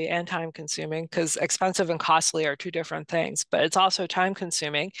costly and time consuming, because expensive and costly are two different things, but it's also time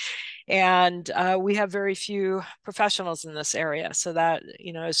consuming. And we have very few professionals in this area. So that,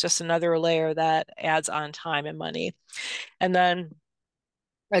 is just another layer that adds on time and money. And then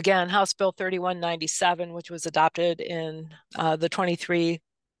again, House Bill 3197, which was adopted in the 23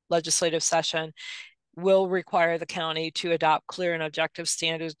 legislative session, will require the county to adopt clear and objective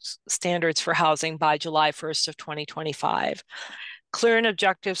standards for housing by July 1st of 2025. Clear and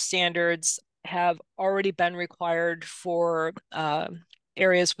objective standards have already been required for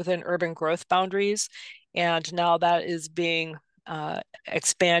areas within urban growth boundaries, and now that is being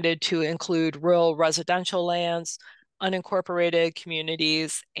expanded to include rural residential lands, unincorporated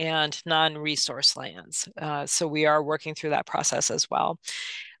communities, and non-resource lands. So we are working through that process as well.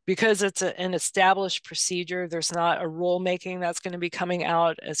 Because it's an established procedure, there's not a rulemaking that's going to be coming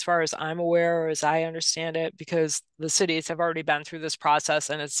out as far as I'm aware or as I understand it, because the cities have already been through this process,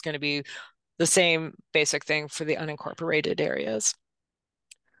 and it's going to be the same basic thing for the unincorporated areas.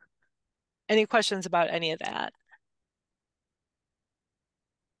 Any questions about any of that?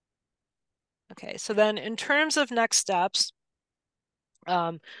 Okay, so then in terms of next steps,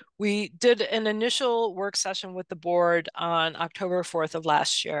 we did an initial work session with the board on October 4th of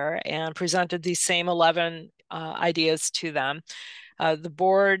last year and presented these same 11 ideas to them. The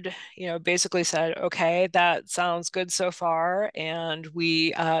board, basically said, okay, that sounds good so far. And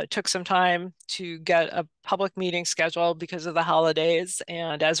we took some time to get a public meeting scheduled because of the holidays.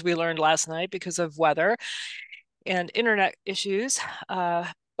 And as we learned last night, because of weather and internet issues.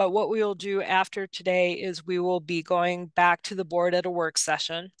 But what we will do after today is we will be going back to the board at a work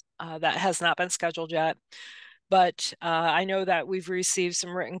session that has not been scheduled yet. But I know that we've received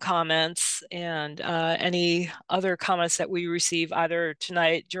some written comments, and any other comments that we receive either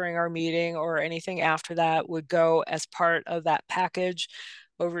tonight during our meeting or anything after that would go as part of that package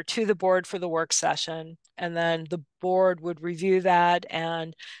over to the board for the work session. And then the board would review that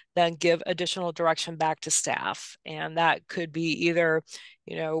and then give additional direction back to staff. And that could be either,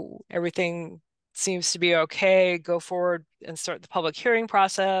 everything seems to be okay, go forward and start the public hearing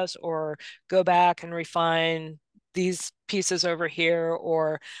process, or go back and refine these pieces over here,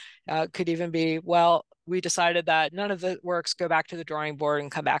 or could even be, well, we decided that none of it works, go back to the drawing board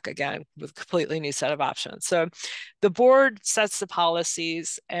and come back again with a completely new set of options. So the board sets the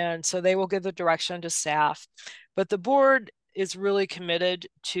policies, and so they will give the direction to staff, but the board is really committed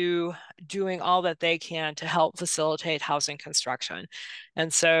to doing all that they can to help facilitate housing construction.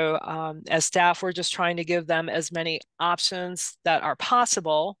 And so as staff, we're just trying to give them as many options that are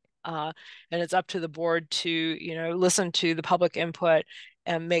possible. And it's up to the board to, listen to the public input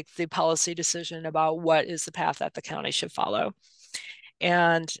and make the policy decision about what is the path that the county should follow.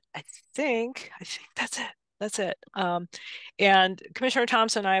 And I think that's it. That's it. And Commissioner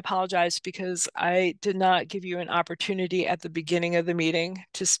Thompson, I apologize because I did not give you an opportunity at the beginning of the meeting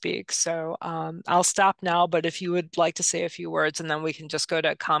to speak. So I'll stop now, but if you would like to say a few words, and then we can just go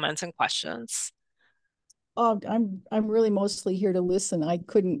to comments and questions. I'm really mostly here to listen. I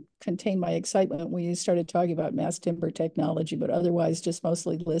couldn't contain my excitement when you started talking about mass timber technology, but otherwise just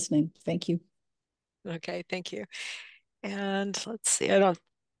mostly listening. Thank you. Okay, thank you. And let's see, I don't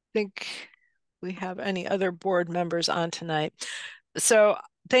think we have any other board members on tonight. So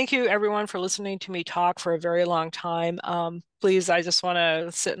thank you everyone for listening to me talk for a very long time. Please, I just want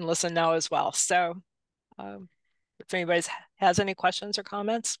to sit and listen now as well. So if anybody has any questions or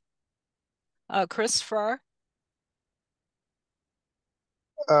comments. Chris Farrar?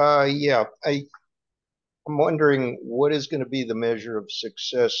 Yeah, I'm wondering what is going to be the measure of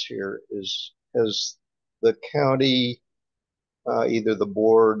success here. Has the county, either the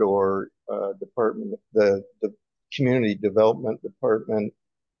board or department, the community development department,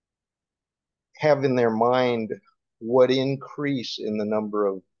 have in their mind what increase in the number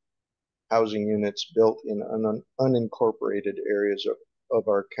of housing units built in unincorporated areas of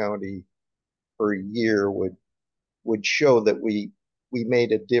our county per year would would show that we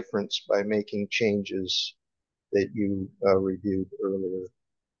made a difference by making changes that you reviewed earlier.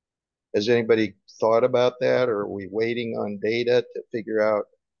 Has anybody thought about that, or are we waiting on data to figure out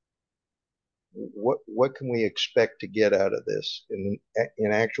what can we expect to get out of this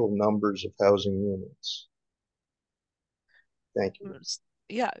in actual numbers of housing units? Thank you.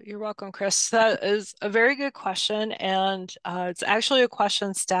 Yeah, you're welcome, Chris. That is a very good question. And it's actually a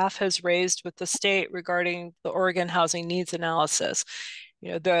question staff has raised with the state regarding the Oregon Housing Needs Analysis.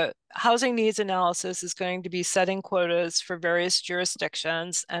 You know, the housing needs analysis is going to be setting quotas for various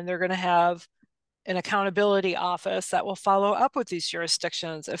jurisdictions, and they're going to have an accountability office that will follow up with these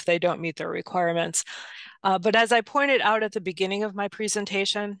jurisdictions if they don't meet their requirements. But as I pointed out at the beginning of my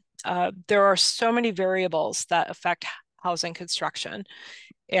presentation, there are so many variables that affect housing construction,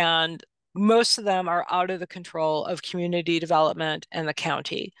 and most of them are out of the control of community development and the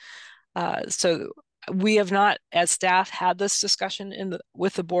county. So we have not, as staff, had this discussion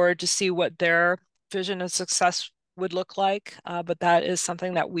with the board to see what their vision of success would look like, but that is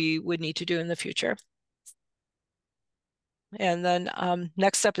something that we would need to do in the future. And then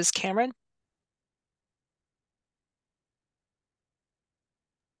next up is Cameron.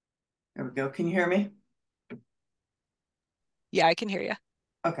 There we go. Can you hear me? Yeah, I can hear you.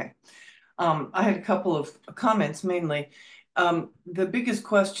 Okay. I had a couple of comments mainly. The biggest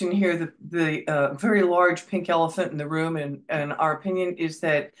question here, the very large pink elephant in the room, in our opinion, is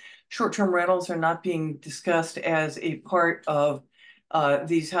that short-term rentals are not being discussed as a part of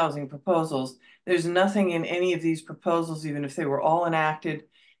these housing proposals. There's nothing in any of these proposals, even if they were all enacted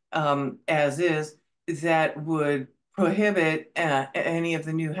as is, that would prohibit any of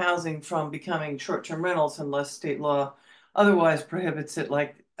the new housing from becoming short-term rentals unless state law otherwise prohibits it,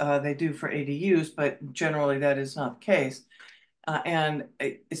 like they do for ADUs, but generally that is not the case.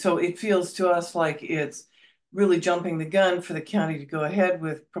 So it feels to us like it's really jumping the gun for the county to go ahead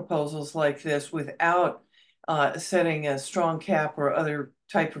with proposals like this without setting a strong cap or other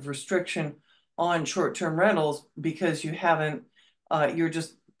type of restriction on short-term rentals, because you haven't, you're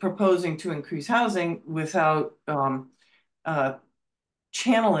just proposing to increase housing without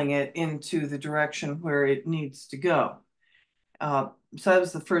channeling it into the direction where it needs to go. So that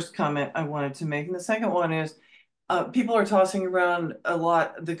was the first comment I wanted to make. And the second one is, people are tossing around a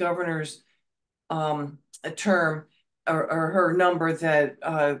lot the governor's a term or her number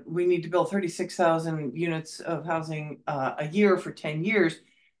that we need to build 36,000 units of housing a year for 10 years.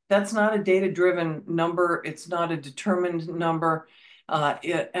 That's not a data-driven number. It's not a determined number.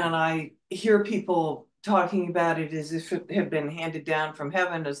 And I hear people talking about it as if it had been handed down from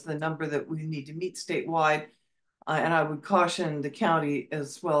heaven as the number that we need to meet statewide. And I would caution the county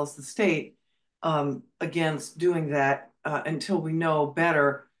as well as the state against doing that until we know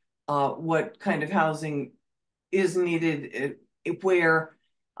better what kind of housing is needed, where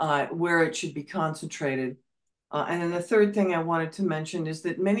it should be concentrated. And then the third thing I wanted to mention is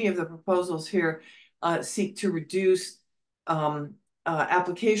that many of the proposals here seek to reduce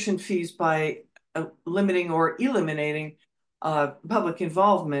application fees by limiting or eliminating public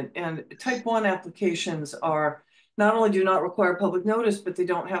involvement. And type 1 applications are not only do not require public notice, but they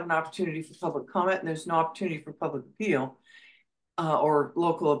don't have an opportunity for public comment, and there's no opportunity for public appeal or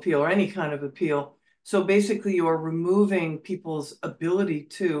local appeal or any kind of appeal. So basically you are removing people's ability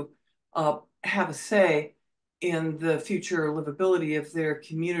to have a say in the future livability of their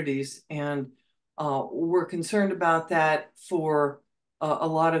communities. And we're concerned about that for a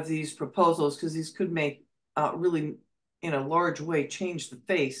lot of these proposals, because these could make really, in a large way, change the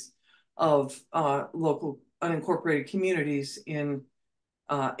face of local unincorporated communities in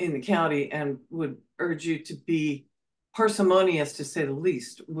the county, and would urge you to be parsimonious, to say the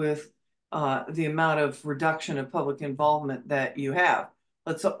least, with the amount of reduction of public involvement that you have.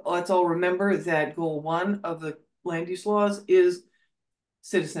 Let's all remember that goal 1 of the land use laws is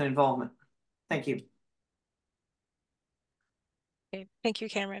citizen involvement. Thank you. Okay, thank you,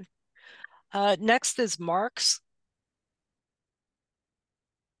 Cameron. Next is Marks.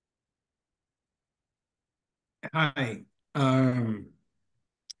 Hi.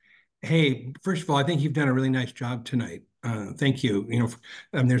 Hey, first of all, I think you've done a really nice job tonight. Thank you. You know,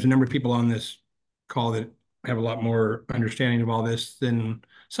 there's a number of people on this call that have a lot more understanding of all this than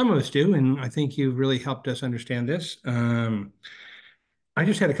some of us do, and I think you've really helped us understand this. I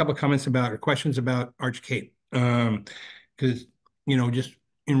just had a couple of comments about, or questions about Arch Cape, because, you know, just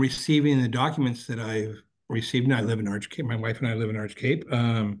in receiving the documents that I've received, and I live in Arch Cape, my wife and I live in Arch Cape,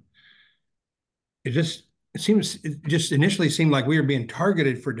 it just initially seemed like we were being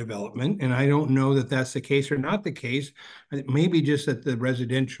targeted for development, and I don't know that that's the case or not the case. Maybe just that the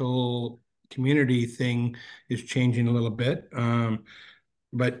residential community thing is changing a little bit.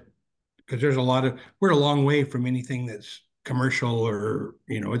 But because we're a long way from anything that's commercial, or,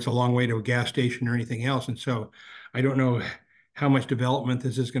 it's a long way to a gas station or anything else. And so I don't know how much development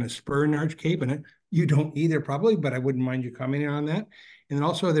this is going to spur in Arch Cape, and you don't either probably, but I wouldn't mind you commenting on that. And then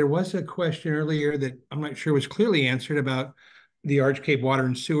also there was a question earlier that I'm not sure was clearly answered about the Arch Cape water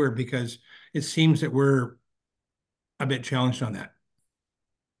and sewer, because it seems that we're a bit challenged on that.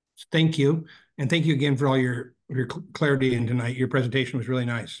 So thank you. And thank you again for all your clarity in tonight. Your presentation was really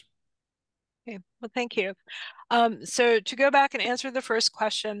nice. Okay, well, thank you. So to go back and answer the first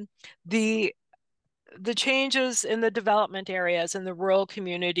question, the changes in the development areas in the rural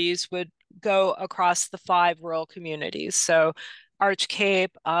communities would go across the 5 rural communities. So Arch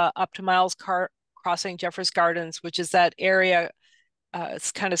Cape, up to Miles Crossing, Jeffers Gardens, which is that area.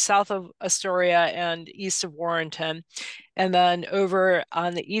 It's kind of south of Astoria and east of Warrenton. And then over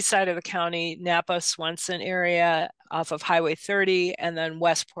on the east side of the county, Napa, Swenson area off of Highway 30, and then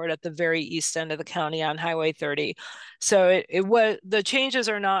Westport at the very east end of the county on Highway 30. So the changes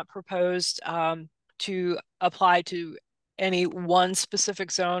are not proposed to apply to any one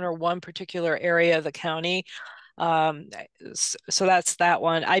specific zone or one particular area of the county. So that's that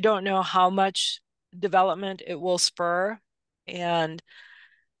one. I don't know how much development it will spur. And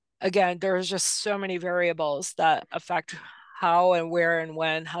again, there's just so many variables that affect how and where and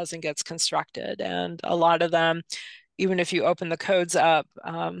when housing gets constructed. And a lot of them, even if you open the codes up,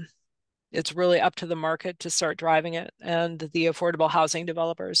 it's really up to the market to start driving it and the affordable housing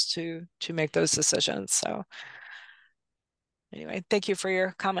developers to make those decisions. So anyway, thank you for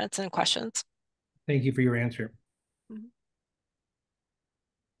your comments and questions. Thank you for your answer.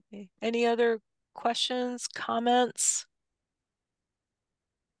 Okay. Any other questions, comments?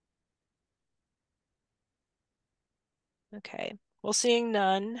 Okay, well, seeing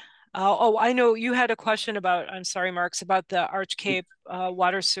none. Oh, I know you had a question about, I'm sorry, Marks, about the Arch Cape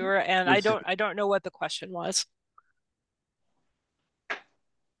water sewer, and I don't know what the question was.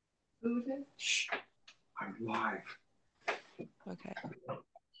 Shh, I'm live. Okay.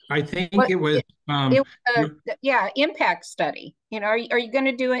 I think it was yeah, impact study. Are you going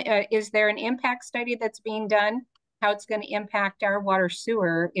to do it? Is there an impact study that's being done? How it's going to impact our water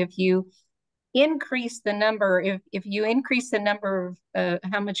sewer if you increase the number, if you increase the number of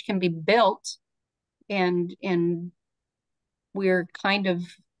how much can be built, and we're kind of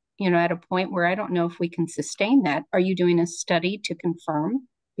at a point where I don't know if we can sustain that. Are you doing a study to confirm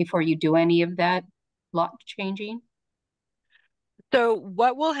before you do any of that lot changing? So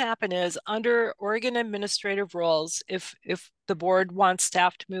what will happen is, under Oregon administrative rules, if the board wants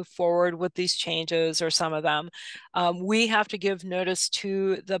staff to move forward with these changes or some of them, we have to give notice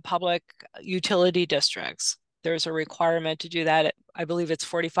to the public utility districts. There's a requirement to do that. I believe it's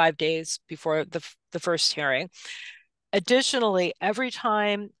 45 days before the first hearing. Additionally, every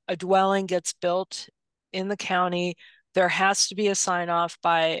time a dwelling gets built in the county, there has to be a sign off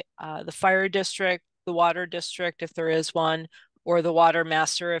by the fire district, the water district, if there is one, or the water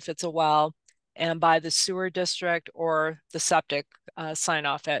master if it's a well, and by the sewer district or the septic sign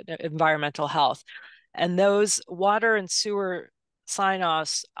off at environmental health. And those water and sewer sign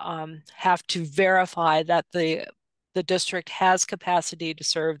offs have to verify that the district has capacity to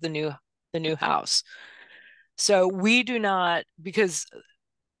serve the new house. So we do not, because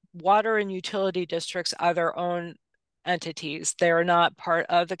water and utility districts are their own entities. They are not part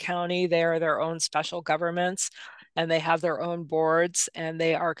of the county. They are their own special governments, and they have their own boards, and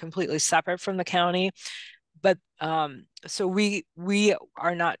they are completely separate from the county. But so we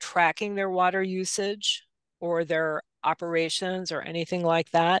are not tracking their water usage or their operations or anything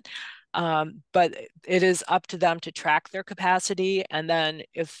like that. But it is up to them to track their capacity. And then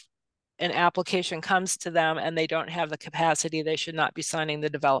if an application comes to them and they don't have the capacity, they should not be signing the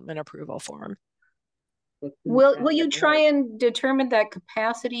development approval form. Will you try and determine that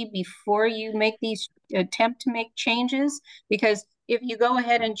capacity before you attempt to make changes? Because if you go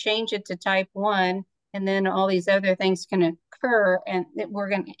ahead and change it to type 1, and then all these other things can occur, and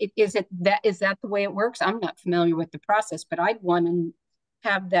is that the way it works? I'm not familiar with the process, but I'd want to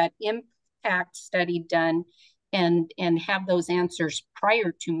have that impact study done and have those answers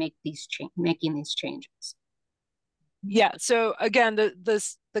prior to making these changes. Yeah, so again,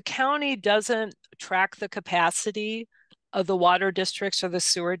 the county doesn't track the capacity of the water districts or the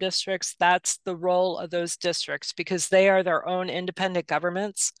sewer districts. That's the role of those districts, because they are their own independent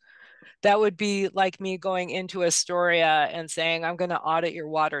governments. That would be like me going into Astoria and saying, I'm going to audit your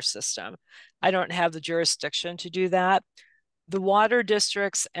water system. I don't have the jurisdiction to do that. The water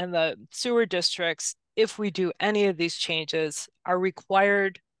districts and the sewer districts, if we do any of these changes, are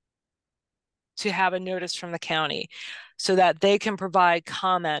required to have a notice from the county so that they can provide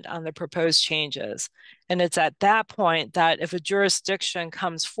comment on the proposed changes. And it's at that point that if a jurisdiction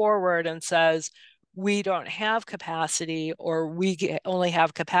comes forward and says, we don't have capacity, or we only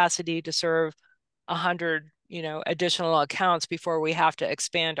have capacity to serve 100, additional accounts before we have to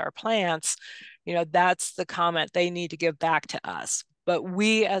expand our plants, that's the comment they need to give back to us. But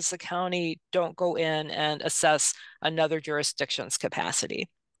we as the county don't go in and assess another jurisdiction's capacity.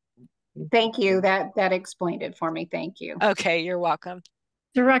 Thank you. That explained it for me. Thank you. Okay, you're welcome.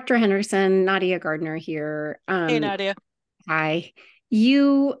 Director Henderson, Nadia Gardner here. Hey, Nadia. Hi.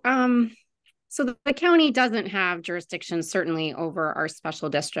 So the county doesn't have jurisdiction certainly over our special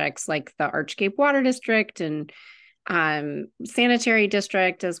districts like the Arch Cape Water District and sanitary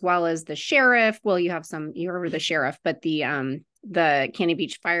district, as well as the sheriff. Well, you're over the sheriff, but the Cannon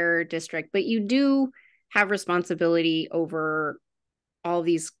Beach Fire District, but you do have responsibility over all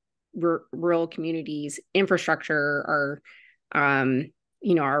these rural communities, infrastructure,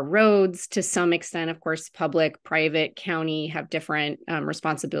 our roads to some extent, of course, public, private, county have different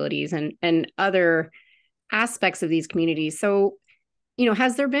responsibilities and other aspects of these communities. So,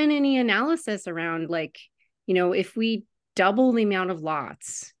 has there been any analysis around if we double the amount of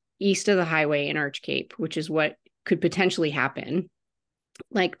lots east of the highway in Arch Cape, which is what could potentially happen,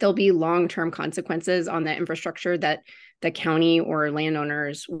 there'll be long-term consequences on the infrastructure that the county or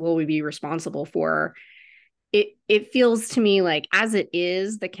landowners will be responsible for. It feels to me like, as it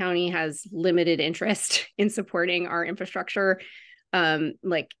is, the county has limited interest in supporting our infrastructure.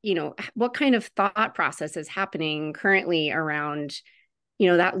 What kind of thought process is happening currently around,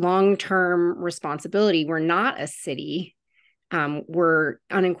 that long-term responsibility? We're not a city. We're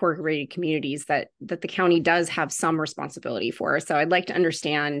unincorporated communities that the county does have some responsibility for. So I'd like to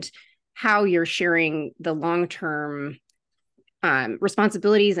understand how you're sharing the long-term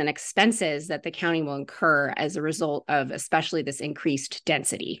responsibilities and expenses that the county will incur as a result of especially this increased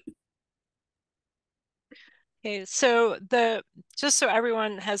density. Okay, so just so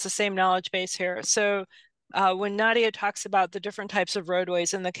everyone has the same knowledge base here. So when Nadia talks about the different types of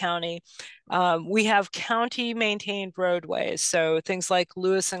roadways in the county, we have county maintained roadways. So things like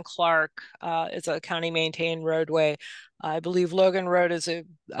Lewis and Clark is a county maintained roadway. I believe Logan Road is a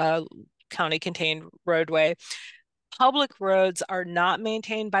county contained roadway. Public roads are not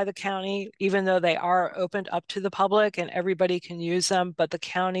maintained by the county, even though they are opened up to the public and everybody can use them, but the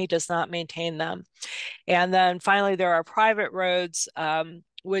county does not maintain them. And then finally, there are private roads,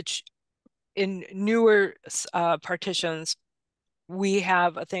 which in newer partitions, we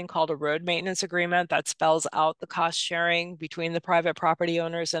have a thing called a road maintenance agreement that spells out the cost sharing between the private property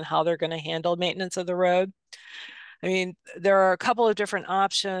owners and how they're going to handle maintenance of the road. I mean, there are a couple of different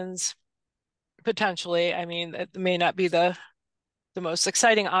options. Potentially, I mean, it may not be the most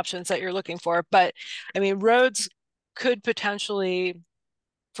exciting options that you're looking for, but I mean, roads could potentially,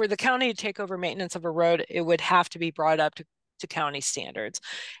 for the county to take over maintenance of a road, it would have to be brought up to county standards.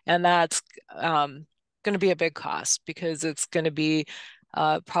 And that's going to be a big cost because it's going to be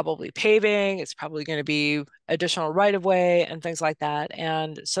probably paving, it's probably going to be additional right-of-way and things like that.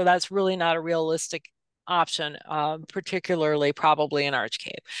 And so that's really not a realistic option, particularly probably in Arch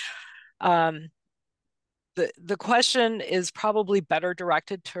Cape. The question is probably better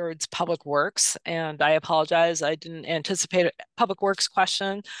directed towards Public Works, and I apologize, I didn't anticipate a Public Works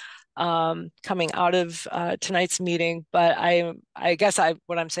question coming out of tonight's meeting, but I guess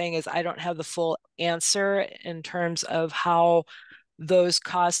what I'm saying is I don't have the full answer in terms of how those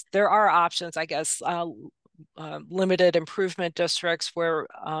costs. There are options, I guess, limited improvement districts where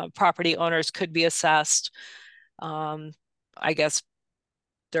property owners could be assessed. I guess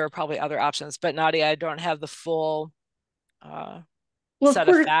there are probably other options, but Nadia, I don't have the full set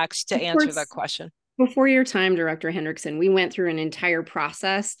of facts to answer that question. Before your time, Director Hendrickson, we went through an entire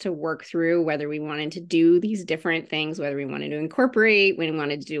process to work through whether we wanted to do these different things, whether we wanted to incorporate, when we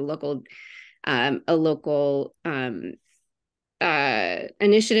wanted to do a local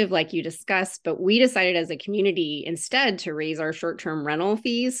initiative like you discussed, but we decided as a community instead to raise our short-term rental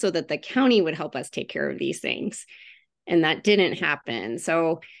fees so that the county would help us take care of these things. And that didn't happen.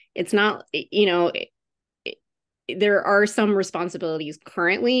 So it's not, there are some responsibilities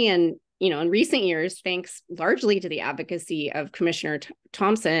currently. And, in recent years, thanks largely to the advocacy of Commissioner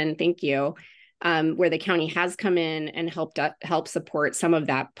Thompson, thank you, where the county has come in and help support some of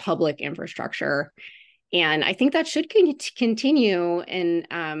that public infrastructure. And I think that should continue. And,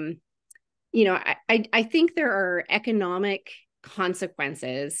 I think there are economic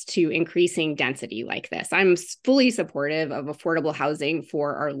consequences to increasing density like this. I'm fully supportive of affordable housing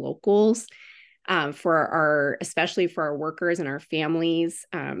for our locals, especially for our workers and our families.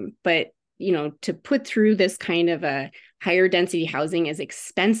 But to put through this kind of a higher density housing is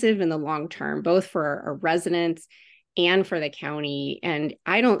expensive in the long term, both for our residents and for the county. And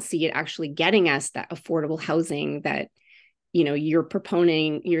I don't see it actually getting us that affordable housing that,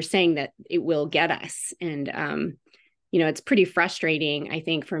 you're saying that it will get us. And, it's pretty frustrating, I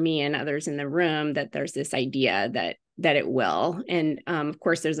think, for me and others in the room that there's this idea that it will. And of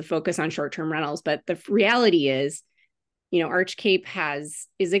course, there's a focus on short-term rentals, but the reality is, Arch Cape is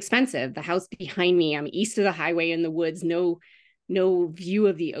expensive. The house behind me, I'm east of the highway in the woods, no view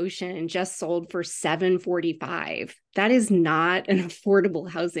of the ocean, just sold for $745. That is not an affordable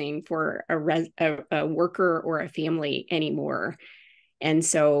housing for a worker or a family anymore. And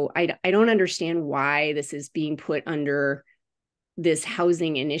so I don't understand why this is being put under this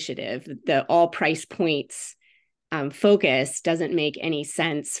housing initiative. The all price points focus doesn't make any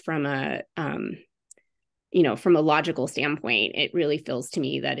sense from a logical standpoint. It really feels to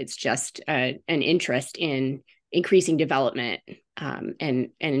me that it's just an interest in increasing development and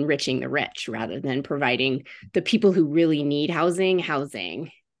enriching the rich rather than providing the people who really need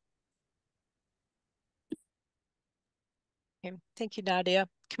housing. Okay. Thank you, Nadia.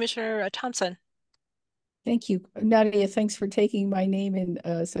 Commissioner Thompson. Thank you, Nadia. Thanks for taking my name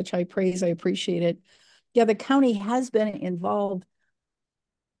in such high praise. I appreciate it. Yeah, the county has been involved.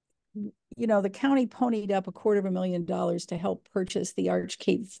 The county ponied up $250,000 to help purchase the Arch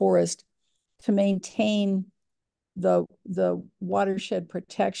Cape Forest to maintain the watershed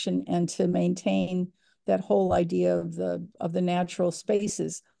protection and to maintain that whole idea of the natural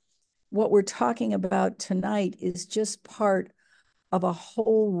spaces. What we're talking about tonight is just part of a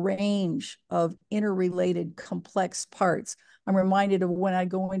whole range of interrelated complex parts. I'm reminded of when I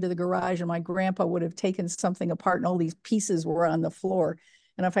go into the garage and my grandpa would have taken something apart and all these pieces were on the floor.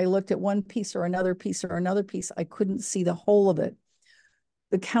 And if I looked at one piece or another piece or another piece, I couldn't see the whole of it.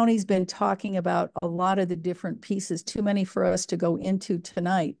 The county's been talking about a lot of the different pieces, too many for us to go into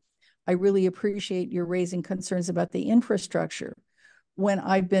tonight. I really appreciate your raising concerns about the infrastructure. When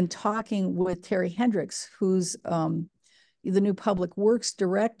I've been talking with Terry Hendricks, who's the new Public Works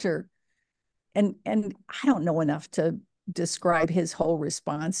Director, and I don't know enough to describe his whole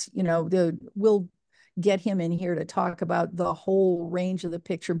response. We'll get him in here to talk about the whole range of the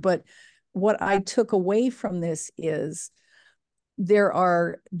picture. But what I took away from this is there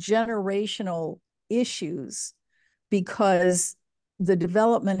are generational issues because the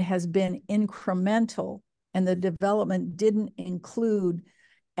development has been incremental and the development didn't include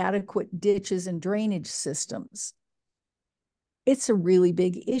adequate ditches and drainage systems. It's a really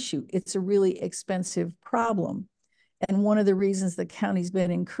big issue. It's a really expensive problem. And one of the reasons the county's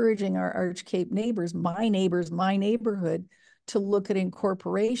been encouraging our Arch Cape neighbors, my neighborhood, to look at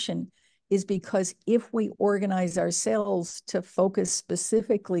incorporation is because if we organize ourselves to focus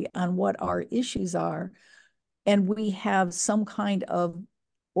specifically on what our issues are, and we have some kind of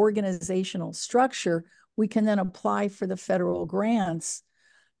organizational structure, we can then apply for the federal grants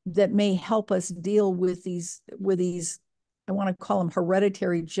that may help us deal with these, I want to call them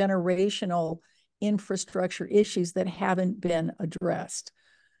hereditary generational infrastructure issues that haven't been addressed.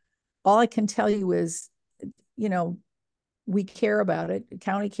 All I can tell you is, we care about it. The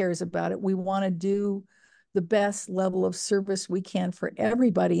county cares about it. We want to do the best level of service we can for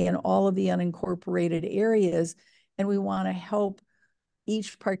everybody in all of the unincorporated areas. And we want to help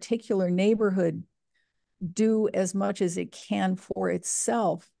each particular neighborhood do as much as it can for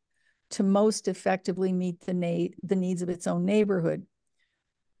itself to most effectively meet the needs of its own neighborhood.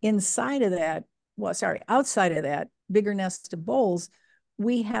 Outside of that bigger nest of bowls,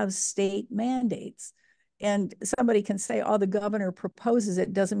 we have state mandates. And somebody can say, oh, the governor proposes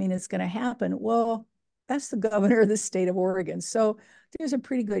it, doesn't mean it's going to happen. Well, that's the governor of the state of Oregon. So there's a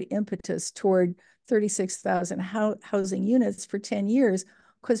pretty good impetus toward 36,000 housing units for 10 years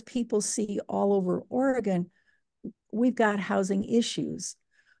because people see all over Oregon, we've got housing issues.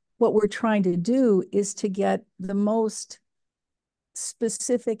 What we're trying to do is to get the most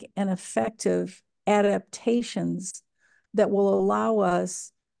specific and effective adaptations that will allow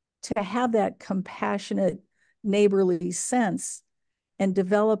us to have that compassionate neighborly sense and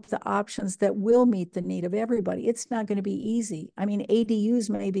develop the options that will meet the need of everybody. It's not going to be easy. I mean,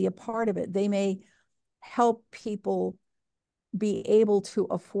 ADUs may be a part of it. They may help people be able to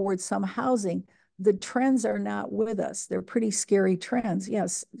afford some housing. The trends are not with us. They're pretty scary trends.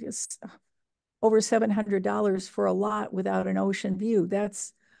 Yes, it's over $700 for a lot without an ocean view.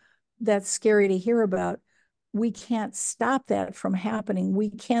 That's scary to hear about. We can't stop that from happening. We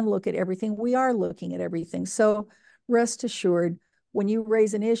can look at everything. We are looking at everything. So rest assured, when you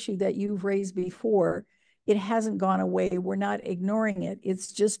raise an issue that you've raised before, it hasn't gone away. We're not ignoring it.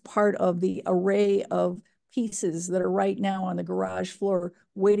 It's just part of the array of pieces that are right now on the garage floor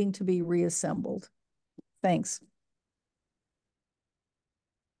waiting to be reassembled. Thanks.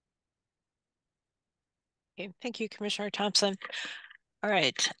 Okay, thank you, Commissioner Thompson. All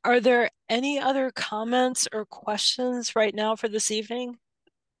right, are there any other comments or questions right now for this evening?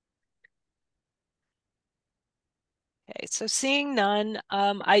 Okay, so seeing none,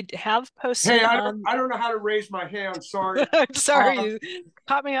 I have posted Hey, I don't know how to raise my hand. Sorry. I'm sorry, you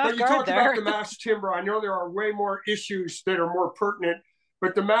caught me off But you guard talked there. about the mass timber. I know there are way more issues that are more pertinent,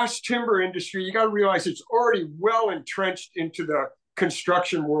 but the mass timber industry, you got to realize it's already well entrenched into the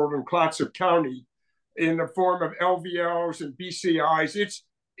construction world in Clatsop County in the form of LVLs and BCIs. It's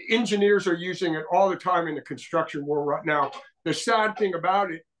engineers are using it all the time in the construction world right now. The sad thing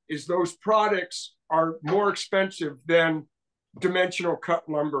about it is those products are more expensive than dimensional cut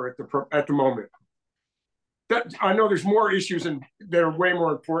lumber at the moment. That I know there's more issues and that are way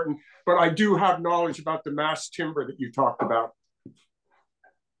more important, but I do have knowledge about the mass timber that you talked about.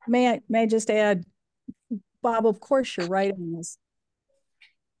 May I just add, Bob, of course you're right on this.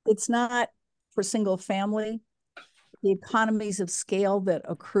 It's not for single family. The economies of scale that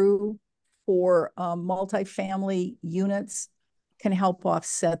accrue for multifamily units can help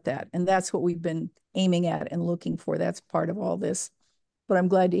offset that. And that's what we've been aiming at and looking for. That's part of all this. But I'm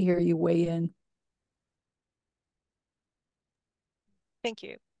glad to hear you weigh in. Thank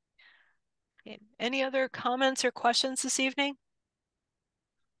you. Okay. Any other comments or questions this evening?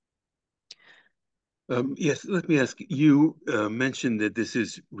 Yes, let me ask, you mentioned that this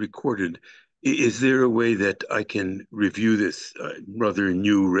is recorded. Is there a way that I can review this? Rather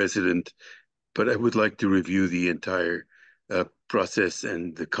new resident, but I would like to review the entire process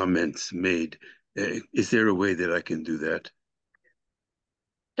and the comments made. Is there a way that I can do that?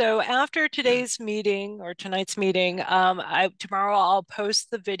 So after today's meeting or tonight's meeting, tomorrow I'll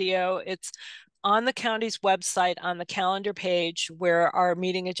post the video. It's on the county's website on the calendar page where our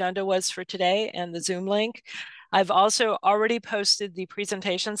meeting agenda was for today and the Zoom link. I've also already posted the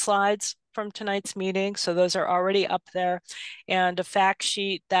presentation slides from tonight's meeting, so those are already up there, and a fact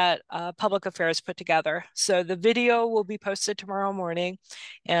sheet that Public Affairs put together. So the video will be posted tomorrow morning,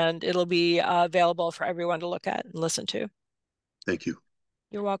 and it'll be available for everyone to look at and listen to. Thank you.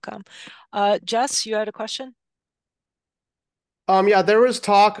 You're welcome. Jess, you had a question? Yeah, there was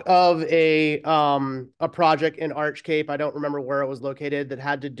talk of a project in Arch Cape. I don't remember where it was located that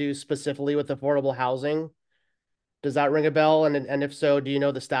had to do specifically with affordable housing. Does that ring a bell? And if so, do you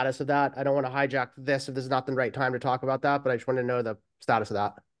know the status of that? I don't want to hijack this if this is not the right time to talk about that, but I just want to know the status of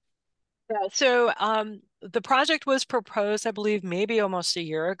that. Yeah, so the project was proposed, I believe, maybe almost a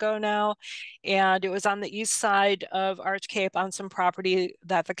year ago now, and it was on the east side of Arch Cape on some property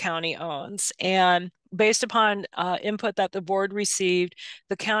that the county owns. And based upon input that the board received,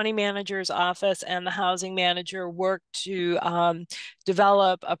 the county manager's office and the housing manager worked to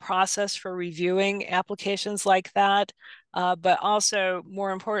develop a process for reviewing applications like that. But also,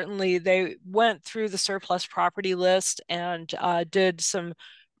 more importantly, they went through the surplus property list and did some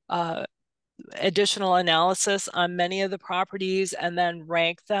additional analysis on many of the properties and then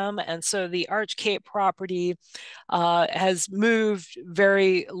rank them. And so the Arch Cape property has moved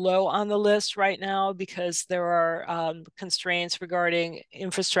very low on the list right now because there are constraints regarding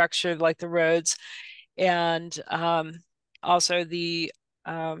infrastructure like the roads and also the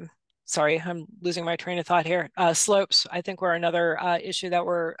sorry, I'm losing my train of thought here. Slopes, I think, were another issue that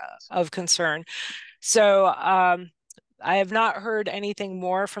were of concern. So I have not heard anything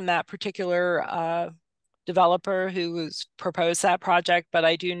more from that particular developer who has proposed that project, but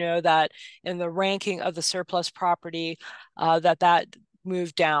I do know that in the ranking of the surplus property, that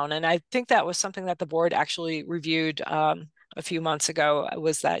moved down. And I think that was something that the board actually reviewed a few months ago,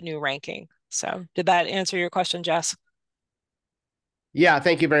 was that new ranking. So did that answer your question, Jess? Yeah,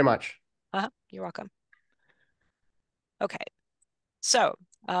 thank you very much. You're welcome. Okay, so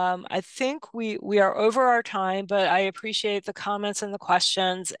I think we are over our time, but I appreciate the comments and the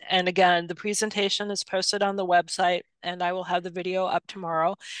questions. And again, the presentation is posted on the website and I will have the video up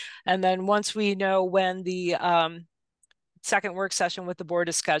tomorrow. And then once we know when the second work session with the board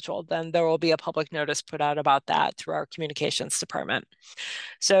is scheduled, then there will be a public notice put out about that through our communications department.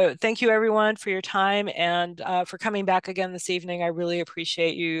 So thank you everyone for your time and for coming back again this evening. I really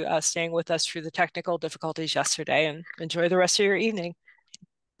appreciate you staying with us through the technical difficulties yesterday, and enjoy the rest of your evening.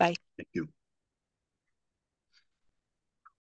 Bye. Thank you.